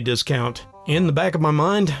family discount. In the back of my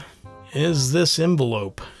mind is this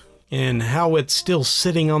envelope, and how it's still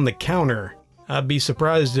sitting on the counter. I'd be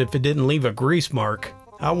surprised if it didn't leave a grease mark.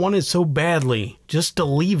 I wanted so badly just to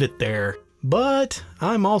leave it there. But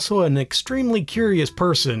I'm also an extremely curious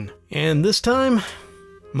person, and this time,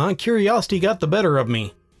 my curiosity got the better of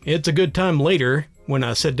me. It's a good time later, when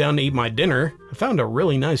I sat down to eat my dinner, I found a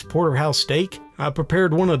really nice porterhouse steak. I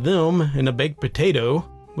prepared one of them and a baked potato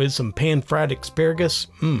with some pan-fried asparagus.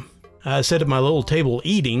 I sat at my little table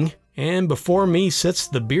eating, and before me sits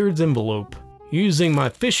the Beard's envelope. Using my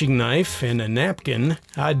fishing knife and a napkin,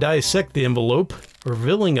 I dissect the envelope,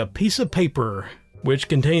 revealing a piece of paper which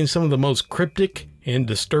contains some of the most cryptic and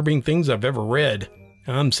disturbing things I've ever read.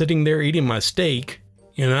 I'm sitting there eating my steak,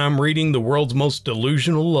 and I'm reading the world's most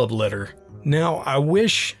delusional love letter. Now, I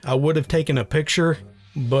wish I would have taken a picture,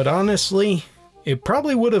 but honestly, it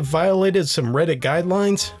probably would have violated some Reddit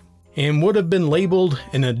guidelines and would have been labeled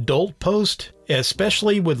an adult post,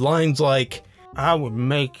 especially with lines like, "I would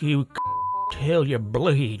make you till you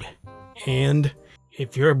bleed. and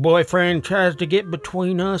If your boyfriend tries to get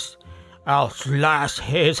between us, I'll slice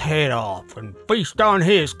his head off and feast on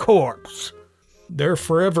his corpse." they're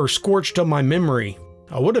forever scorched on my memory.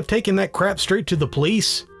 I would have taken that crap straight to the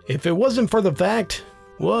police if it wasn't for the fact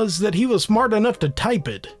was that he was smart enough to type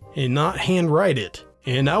it and not handwrite it.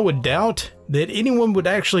 And I would doubt that anyone would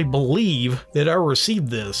actually believe that I received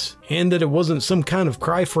this and that it wasn't some kind of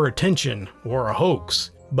cry for attention or a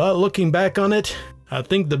hoax. But looking back on it, I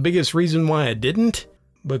think the biggest reason why I didn't,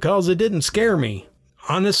 because it didn't scare me.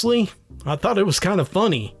 Honestly, I thought it was kind of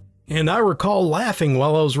funny, and I recall laughing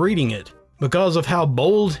while I was reading it because of how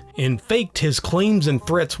bold and faked his claims and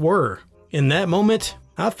threats were. In that moment,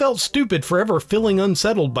 I felt stupid for ever feeling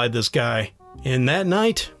unsettled by this guy, and that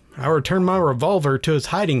night, I returned my revolver to its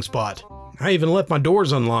hiding spot. I even left my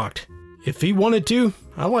doors unlocked. If he wanted to,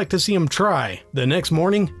 I'd like to see him try. The next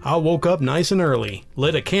morning, I woke up nice and early,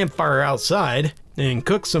 lit a campfire outside, and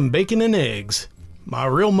cooked some bacon and eggs. My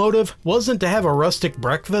real motive wasn't to have a rustic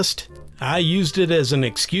breakfast. I used it as an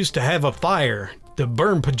excuse to have a fire, to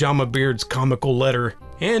burn Pajama Beard's comical letter,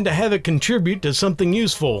 and to have it contribute to something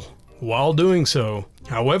useful while doing so.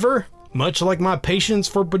 However, much like my patience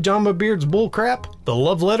for Pajama Beard's bullcrap, the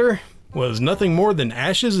love letter was nothing more than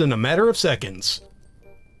ashes in a matter of seconds.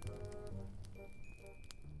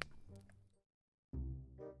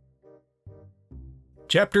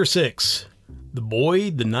 Chapter 6. The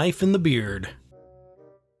Boy, the Knife, and the Beard.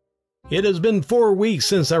 It has been 4 weeks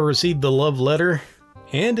since I received the love letter,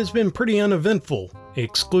 and it's been pretty uneventful,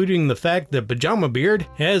 excluding the fact that Pajama Beard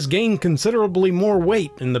has gained considerably more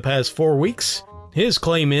weight in the past 4 weeks. His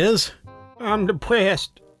claim is, "I'm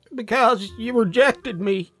depressed because you rejected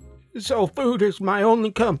me, so food is my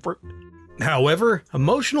only comfort." However,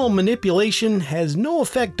 emotional manipulation has no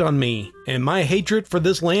effect on me, and my hatred for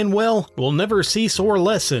this landwell will never cease or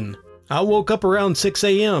lessen. I woke up around 6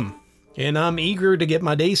 a.m., and I'm eager to get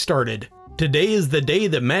my day started. Today is the day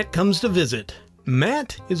that Matt comes to visit.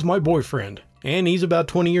 Matt is my boyfriend, and he's about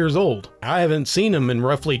 20 years old. I haven't seen him in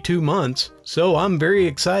roughly 2 months, so I'm very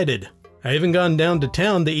excited. I even gone down to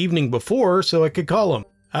town the evening before so I could call him.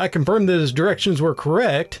 I confirmed that his directions were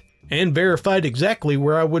correct, and verified exactly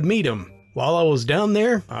where I would meet him. While I was down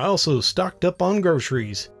there, I also stocked up on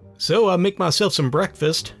groceries. So I make myself some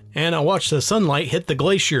breakfast, and I watch the sunlight hit the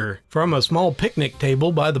glacier from a small picnic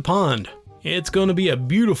table by the pond. It's going to be a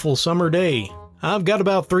beautiful summer day. I've got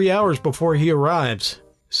about 3 hours before he arrives.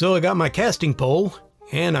 So I got my casting pole,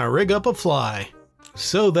 and I rig up a fly.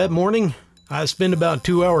 So that morning, I spend about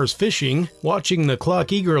 2 hours fishing, watching the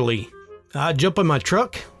clock eagerly. I jump in my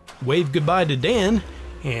truck, wave goodbye to Dan,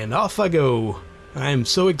 and off I go. I am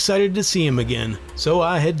so excited to see him again, so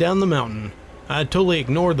I head down the mountain. I totally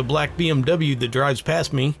ignore the black BMW that drives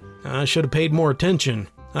past me. I should have paid more attention.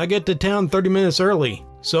 I get to town 30 minutes early,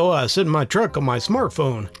 so I sit in my truck on my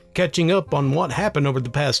smartphone, catching up on what happened over the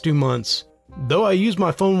past 2 months. Though I use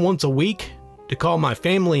my phone once a week to call my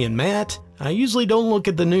family and Matt, I usually don't look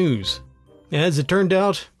at the news. As it turned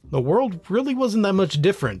out, the world really wasn't that much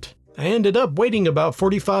different. I ended up waiting about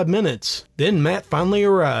 45 minutes. Then Matt finally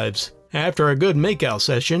arrives. After a good makeout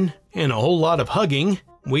session and a whole lot of hugging,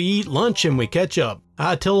 we eat lunch and we catch up.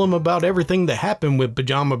 I tell him about everything that happened with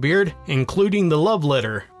Pajama Beard, including the love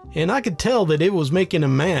letter, and I could tell that it was making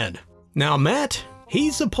him mad. Now Matt,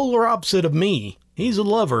 he's the polar opposite of me. He's a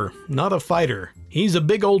lover, not a fighter. He's a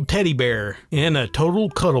big old teddy bear and a total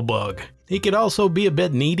cuddle bug. He could also be a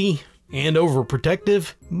bit needy and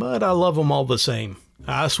overprotective, but I love him all the same.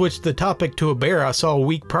 I switched the topic to a bear I saw a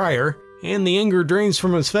week prior, and the anger drains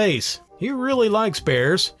from his face. He really likes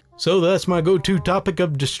bears, so that's my go-to topic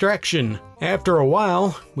of distraction. After a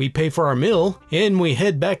while, we pay for our meal, and we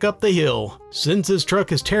head back up the hill. Since his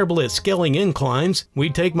truck is terrible at scaling inclines, we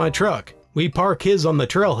take my truck. We park his on the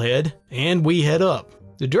trailhead, and we head up.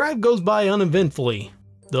 The drive goes by uneventfully.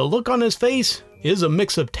 The look on his face is a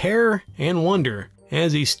mix of terror and wonder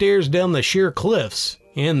as he stares down the sheer cliffs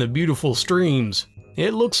and the beautiful streams.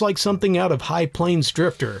 It looks like something out of High Plains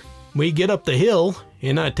Drifter. We get up the hill,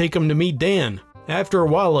 and I take him to meet Dan. After a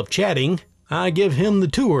while of chatting, I give him the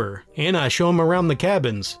tour, and I show him around the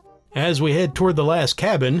cabins. As we head toward the last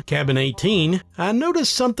cabin, cabin 18, I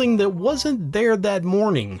noticed something that wasn't there that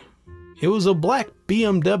morning. It was a black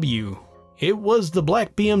BMW. It was the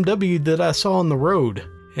black BMW that I saw on the road.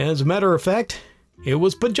 As a matter of fact, it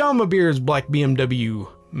was Pajama Beard's black BMW.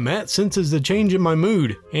 Matt senses the change in my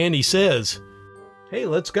mood, and he says, "Hey,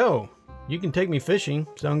 let's go. You can take me fishing.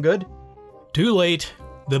 Sound good?" Too late.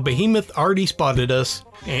 The behemoth already spotted us,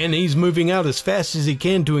 and he's moving out as fast as he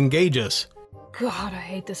can to engage us. God, I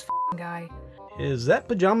hate this f***ing guy. Is that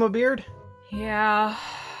Pajama Beard? Yeah.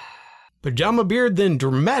 Pajama Beard then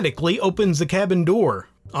dramatically opens the cabin door.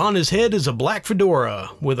 On his head is a black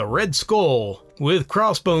fedora with a red skull with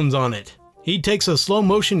crossbones on it. He takes a slow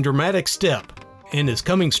motion dramatic step and is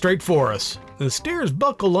coming straight for us. The stairs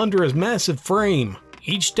buckle under his massive frame.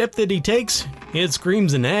 Each step that he takes, it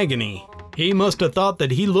screams in agony. He must have thought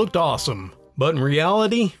that he looked awesome, but in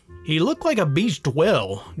reality, he looked like a beached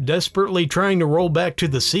whale, desperately trying to roll back to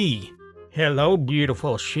the sea. Hello,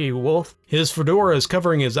 beautiful she-wolf. His fedora is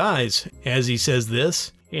covering his eyes as he says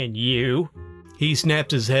this. And you? He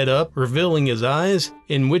snapped his head up, revealing his eyes,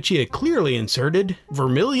 in which he had clearly inserted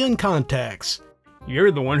vermilion contacts.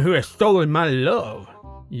 You're the one who has stolen my love.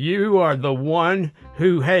 You are the one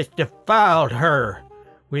who has defiled her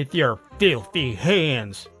with your filthy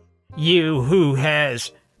hands. You who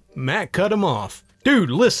has... Matt cut him off. Dude,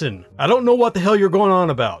 listen, I don't know what the hell you're going on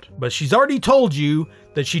about, but she's already told you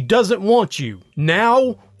that she doesn't want you,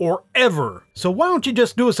 now or ever. So why don't you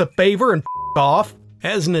just do us a favor and f*** off?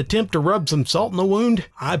 As an attempt to rub some salt in the wound,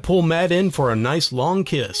 I pull Matt in for a nice long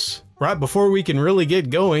kiss. Right before we can really get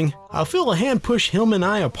going, I feel a hand push him and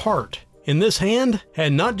I apart. And this hand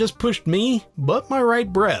had not just pushed me, but my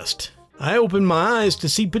right breast. I opened my eyes to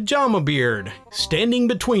see Pajama Beard standing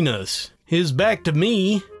between us, his back to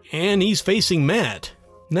me, and he's facing Matt.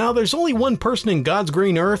 Now there's only one person in God's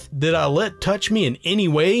green earth that I let touch me in any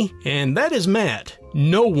way, and that is Matt.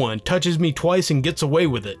 No one touches me twice and gets away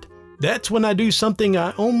with it. That's when I do something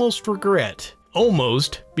I almost regret.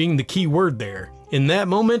 Almost being the key word there. In that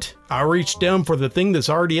moment, I reach down for the thing that's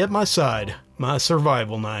already at my side, my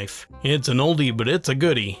survival knife. It's an oldie, but it's a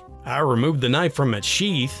goodie. I remove the knife from its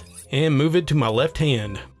sheath and move it to my left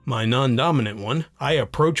hand, my non-dominant one. I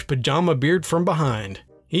approach Pajama Beard from behind.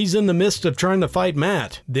 He's in the midst of trying to fight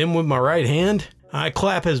Matt. Then with my right hand, I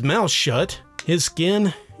clap his mouth shut. His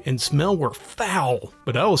skin and smell were foul,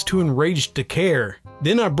 but I was too enraged to care.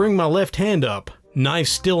 Then I bring my left hand up, knife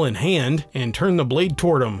still in hand, and turn the blade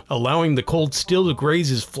toward him, allowing the cold steel to graze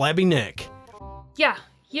his flabby neck. Yeah,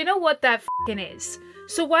 you know what that f***ing is.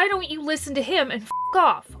 So why don't you listen to him and f***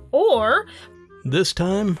 off? Or... This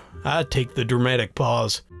time, I take the dramatic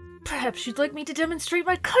pause. Perhaps you'd like me to demonstrate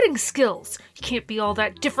my cutting skills. You can't be all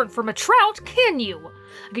that different from a trout, can you?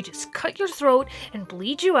 I could just cut your throat and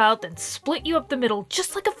bleed you out, then split you up the middle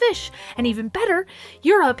just like a fish. And even better,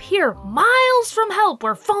 you're up here miles from help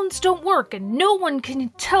where phones don't work and no one can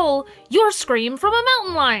tell your scream from a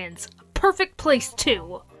mountain lion's. A perfect place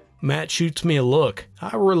too. Matt shoots me a look.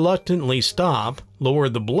 I reluctantly stop, lower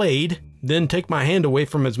the blade, then take my hand away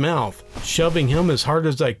from his mouth, shoving him as hard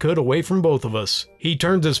as I could away from both of us. He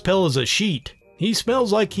turns as pale as a sheet. He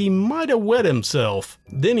smells like he might have wet himself.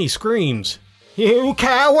 Then he screams. You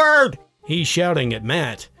coward! He's shouting at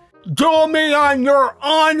Matt. Duel me on your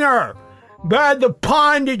honor! By the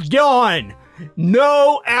pond at dawn!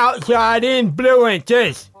 No outside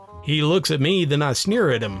influences! He looks at me, then I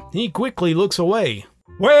sneer at him. He quickly looks away.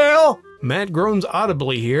 Well? Matt groans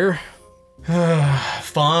audibly here.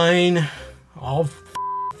 Fine. I'll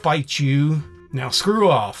fight you. Now screw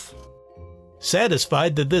off.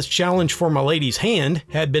 Satisfied that this challenge for my lady's hand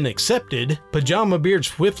had been accepted, Pajama Beard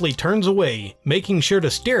swiftly turns away, making sure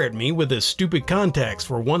to stare at me with his stupid contacts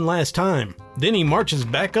for one last time. Then he marches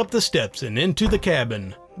back up the steps and into the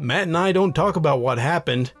cabin. Matt and I don't talk about what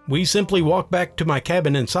happened. We simply walk back to my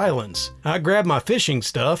cabin in silence. I grab my fishing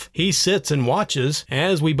stuff. He sits and watches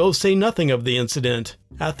as we both say nothing of the incident.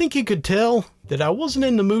 I think he could tell that I wasn't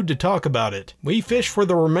in the mood to talk about it. We fish for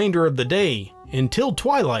the remainder of the day, until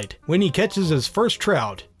twilight, when he catches his first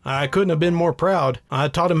trout. I couldn't have been more proud. I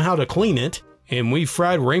taught him how to clean it, and we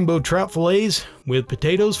fried rainbow trout fillets with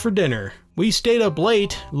potatoes for dinner. We stayed up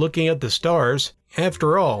late looking at the stars.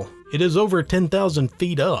 After all, it is over 10,000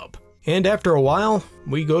 feet up. And after a while,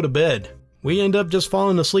 we go to bed. We end up just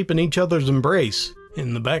falling asleep in each other's embrace.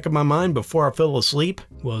 In the back of my mind before I fell asleep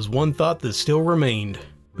was one thought that still remained.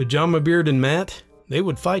 Pajama Beard and Matt, they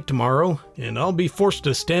would fight tomorrow, and I'll be forced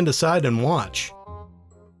to stand aside and watch.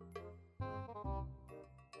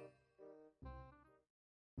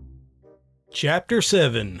 Chapter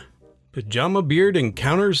 7. Pajama Beard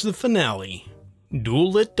encounters the finale.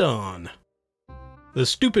 Duel at dawn. The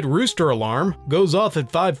stupid rooster alarm goes off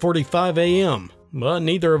at 5:45 a.m., but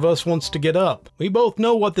neither of us wants to get up. We both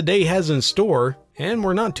know what the day has in store, and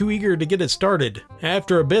we're not too eager to get it started.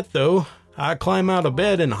 After a bit though, I climb out of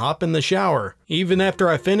bed and hop in the shower. Even after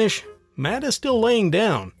I finish, Matt is still laying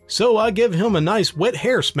down, so I give him a nice wet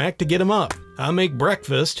hair smack to get him up. I make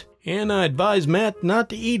breakfast, and I advise Matt not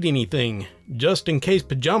to eat anything, just in case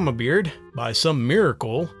Pajama Beard, by some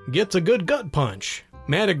miracle, gets a good gut punch.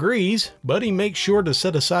 Matt agrees, but he makes sure to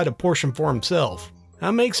set aside a portion for himself. I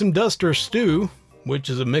make some duster stew, which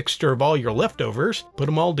is a mixture of all your leftovers, put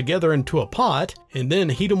them all together into a pot, and then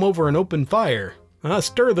heat them over an open fire. I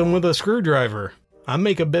stir them with a screwdriver. I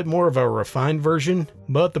make a bit more of a refined version,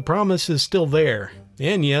 but the promise is still there.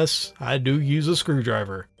 And yes, I do use a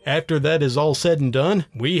screwdriver. After that is all said and done,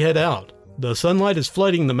 we head out. The sunlight is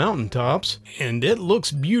flooding the mountaintops, and it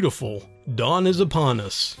looks beautiful. Dawn is upon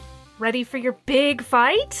us. Ready for your big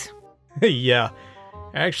fight? Yeah.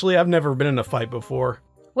 Actually, I've never been in a fight before.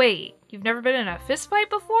 Wait, you've never been in a fist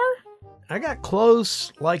fight before? I got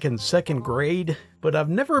close, like in 2nd grade, but I've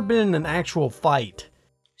never been in an actual fight.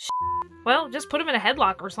 Well, just put him in a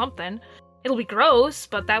headlock or something. It'll be gross,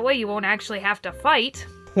 but that way you won't actually have to fight.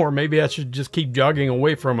 Or maybe I should just keep jogging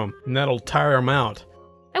away from him, and that'll tire him out.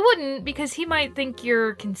 I wouldn't, because he might think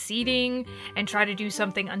you're conceding and try to do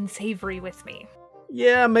something unsavory with me.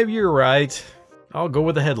 Yeah, maybe you're right. I'll go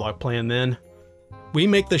with the headlock plan then. We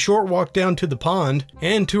make the short walk down to the pond,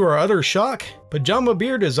 and to our utter shock, Pajama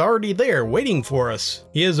Beard is already there waiting for us.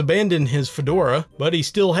 He has abandoned his fedora, but he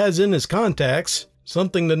still has in his contacts.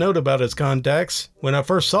 Something to note about his contacts. When I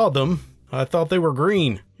first saw them, I thought they were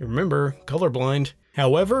green. Remember, colorblind.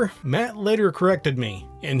 However, Matt later corrected me,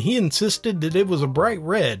 and he insisted that it was a bright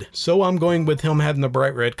red, so I'm going with him having the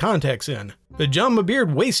bright red contacts in. Pajama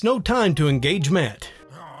Beard wastes no time to engage Matt.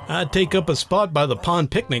 I take up a spot by the pond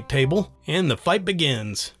picnic table, and the fight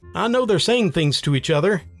begins. I know they're saying things to each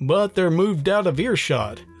other, but they're moved out of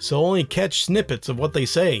earshot, so only catch snippets of what they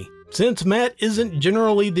say. Since Matt isn't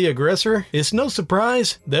generally the aggressor, it's no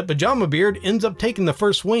surprise that Pajama Beard ends up taking the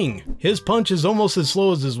first swing. His punch is almost as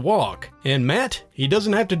slow as his walk, and Matt, he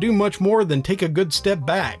doesn't have to do much more than take a good step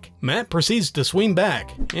back. Matt proceeds to swing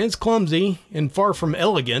back. It's clumsy and far from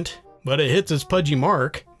elegant, but it hits his pudgy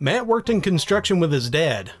mark. Matt worked in construction with his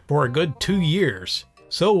dad for a good 2 years,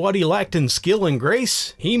 so what he lacked in skill and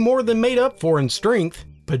grace, he more than made up for in strength.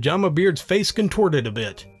 Pajama Beard's face contorted a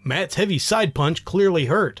bit. Matt's heavy side punch clearly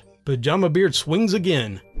hurt. Pajama Beard swings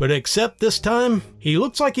again, but except this time, he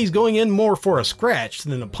looks like he's going in more for a scratch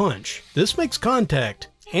than a punch. This makes contact,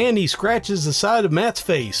 and he scratches the side of Matt's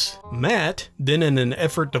face. Matt, then in an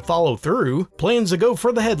effort to follow through, plans to go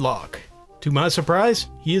for the headlock. To my surprise,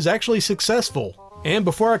 he is actually successful. And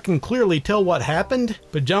before I can clearly tell what happened,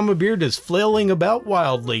 Pajama Beard is flailing about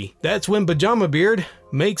wildly. That's when Pajama Beard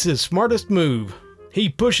makes his smartest move. He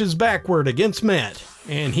pushes backward against Matt,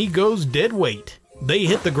 and he goes dead weight. They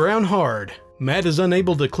hit the ground hard. Matt is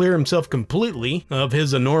unable to clear himself completely of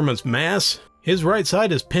his enormous mass. His right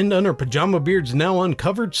side is pinned under Pajama Beard's now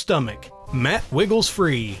uncovered stomach. Matt wiggles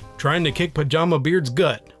free, trying to kick Pajama Beard's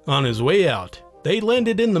gut on his way out. They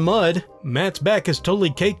landed in the mud. Matt's back is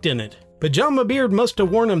totally caked in it. Pajama Beard must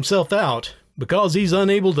have worn himself out, because he's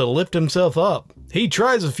unable to lift himself up. He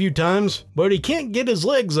tries a few times, but he can't get his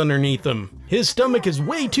legs underneath him. His stomach is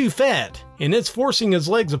way too fat, and it's forcing his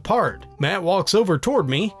legs apart. Matt walks over toward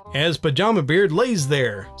me as Pajama Beard lays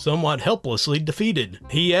there, somewhat helplessly defeated.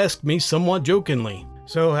 He asked me somewhat jokingly,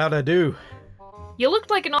 "So how'd I do?" You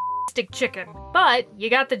looked like an stick chicken, but you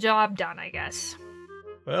got the job done, I guess.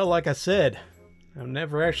 Well, like I said, I've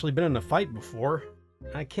never actually been in a fight before.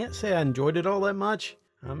 I can't say I enjoyed it all that much.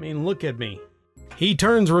 I mean, look at me. He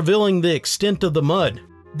turns, revealing the extent of the mud.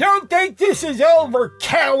 Don't think this is over,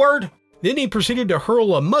 coward! Then he proceeded to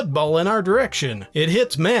hurl a mud ball in our direction. It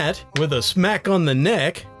hits Matt with a smack on the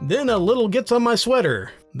neck, then a little gets on my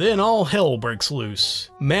sweater. Then all hell breaks loose.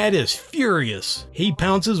 Matt is furious. He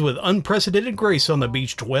pounces with unprecedented grace on the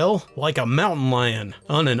beached whale like a mountain lion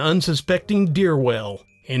on an unsuspecting deer whale,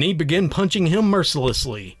 and he began punching him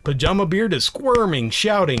mercilessly. Pajama Beard is squirming,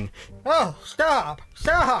 shouting, Oh, stop!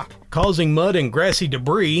 Stop! causing mud and grassy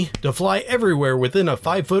debris to fly everywhere within a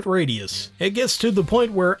 5-foot radius. It gets to the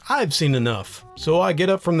point where I've seen enough, so I get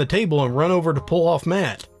up from the table and run over to pull off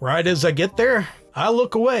Matt. Right as I get there, I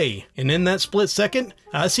look away, and in that split second,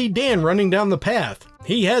 I see Dan running down the path.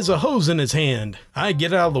 He has a hose in his hand. I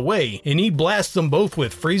get out of the way, and he blasts them both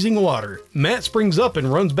with freezing water. Matt springs up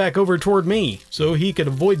and runs back over toward me, so he could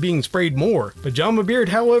avoid being sprayed more. Pajama Beard,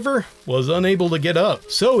 however, was unable to get up,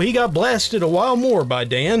 so he got blasted a while more by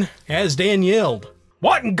Dan, as Dan yelled,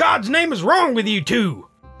 What in God's name is wrong with you two?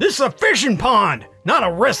 This is a fishing pond, not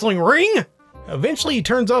a wrestling ring! Eventually he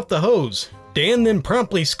turns off the hose. Dan then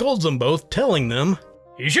promptly scolds them both, telling them,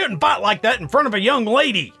 You shouldn't fight like that in front of a young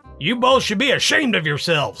lady. You both should be ashamed of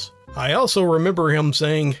yourselves. I also remember him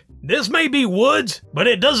saying, This may be woods, but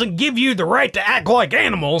it doesn't give you the right to act like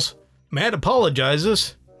animals. Matt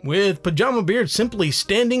apologizes, with Pajama Beard simply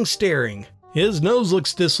standing staring. His nose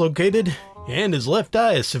looks dislocated, and his left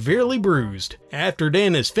eye is severely bruised. After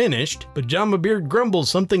Dan is finished, Pajama Beard grumbles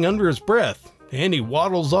something under his breath, and he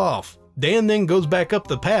waddles off. Dan then goes back up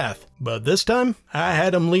the path, but this time, I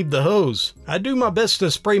had him leave the hose. I do my best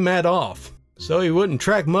to spray Matt off, so he wouldn't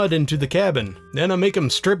track mud into the cabin. Then I make him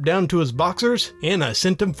strip down to his boxers, and I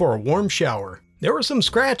sent him for a warm shower. There were some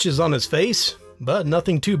scratches on his face, but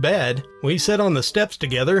nothing too bad. We sat on the steps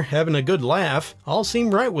together, having a good laugh. All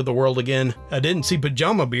seemed right with the world again. I didn't see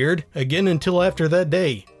Pajama Beard again until after that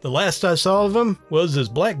day. The last I saw of him was his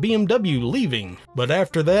black BMW leaving, but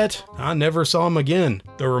after that, I never saw him again.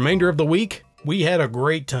 The remainder of the week, we had a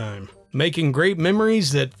great time, making great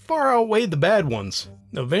memories that far outweighed the bad ones.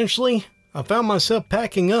 Eventually, I found myself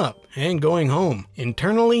packing up and going home.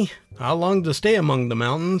 Internally, I longed to stay among the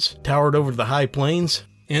mountains, towered over the high plains.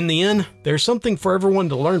 In the end, there's something for everyone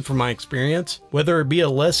to learn from my experience, whether it be a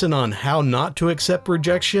lesson on how not to accept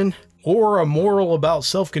rejection, or a moral about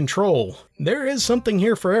self-control. There is something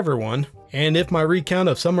here for everyone, and if my recount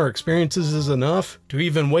of summer experiences is enough to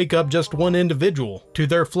even wake up just one individual to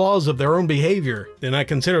their flaws of their own behavior, then I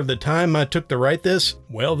consider the time I took to write this,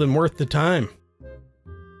 well then worth the time.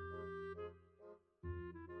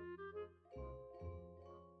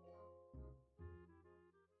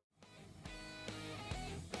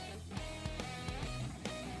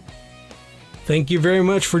 Thank you very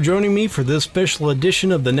much for joining me for this special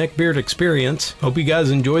edition of the Neckbeard Experience. Hope you guys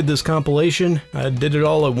enjoyed this compilation. I did it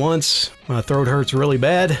all at once. My throat hurts really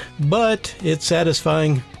bad, but it's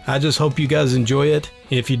satisfying. I just hope you guys enjoy it.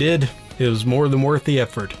 If you did, it was more than worth the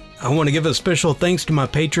effort. I want to give a special thanks to my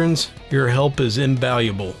patrons. Your help is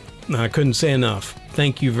invaluable. I couldn't say enough.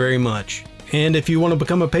 Thank you very much. And if you want to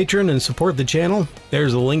become a patron and support the channel,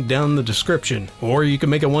 there's a link down in the description. Or you can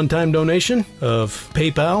make a one-time donation of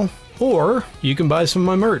PayPal, or you can buy some of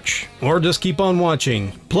my merch, or just keep on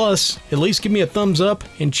watching. Plus, at least give me a thumbs up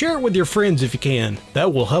and share it with your friends if you can.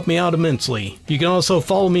 That will help me out immensely. You can also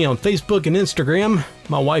follow me on Facebook and Instagram.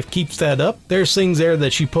 My wife keeps that up. There's things there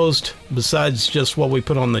that she posts besides just what we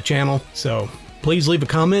put on the channel. So please leave a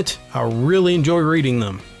comment. I really enjoy reading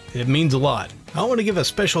them. It means a lot. I want to give a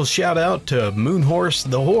special shout out to Moonhorse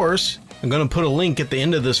the Horse. I'm going to put a link at the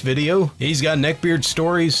end of this video. He's got Neckbeard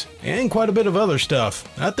stories and quite a bit of other stuff.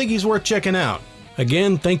 I think he's worth checking out.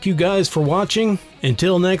 Again, thank you guys for watching.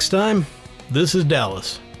 Until next time, this is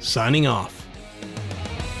Dallas, signing off.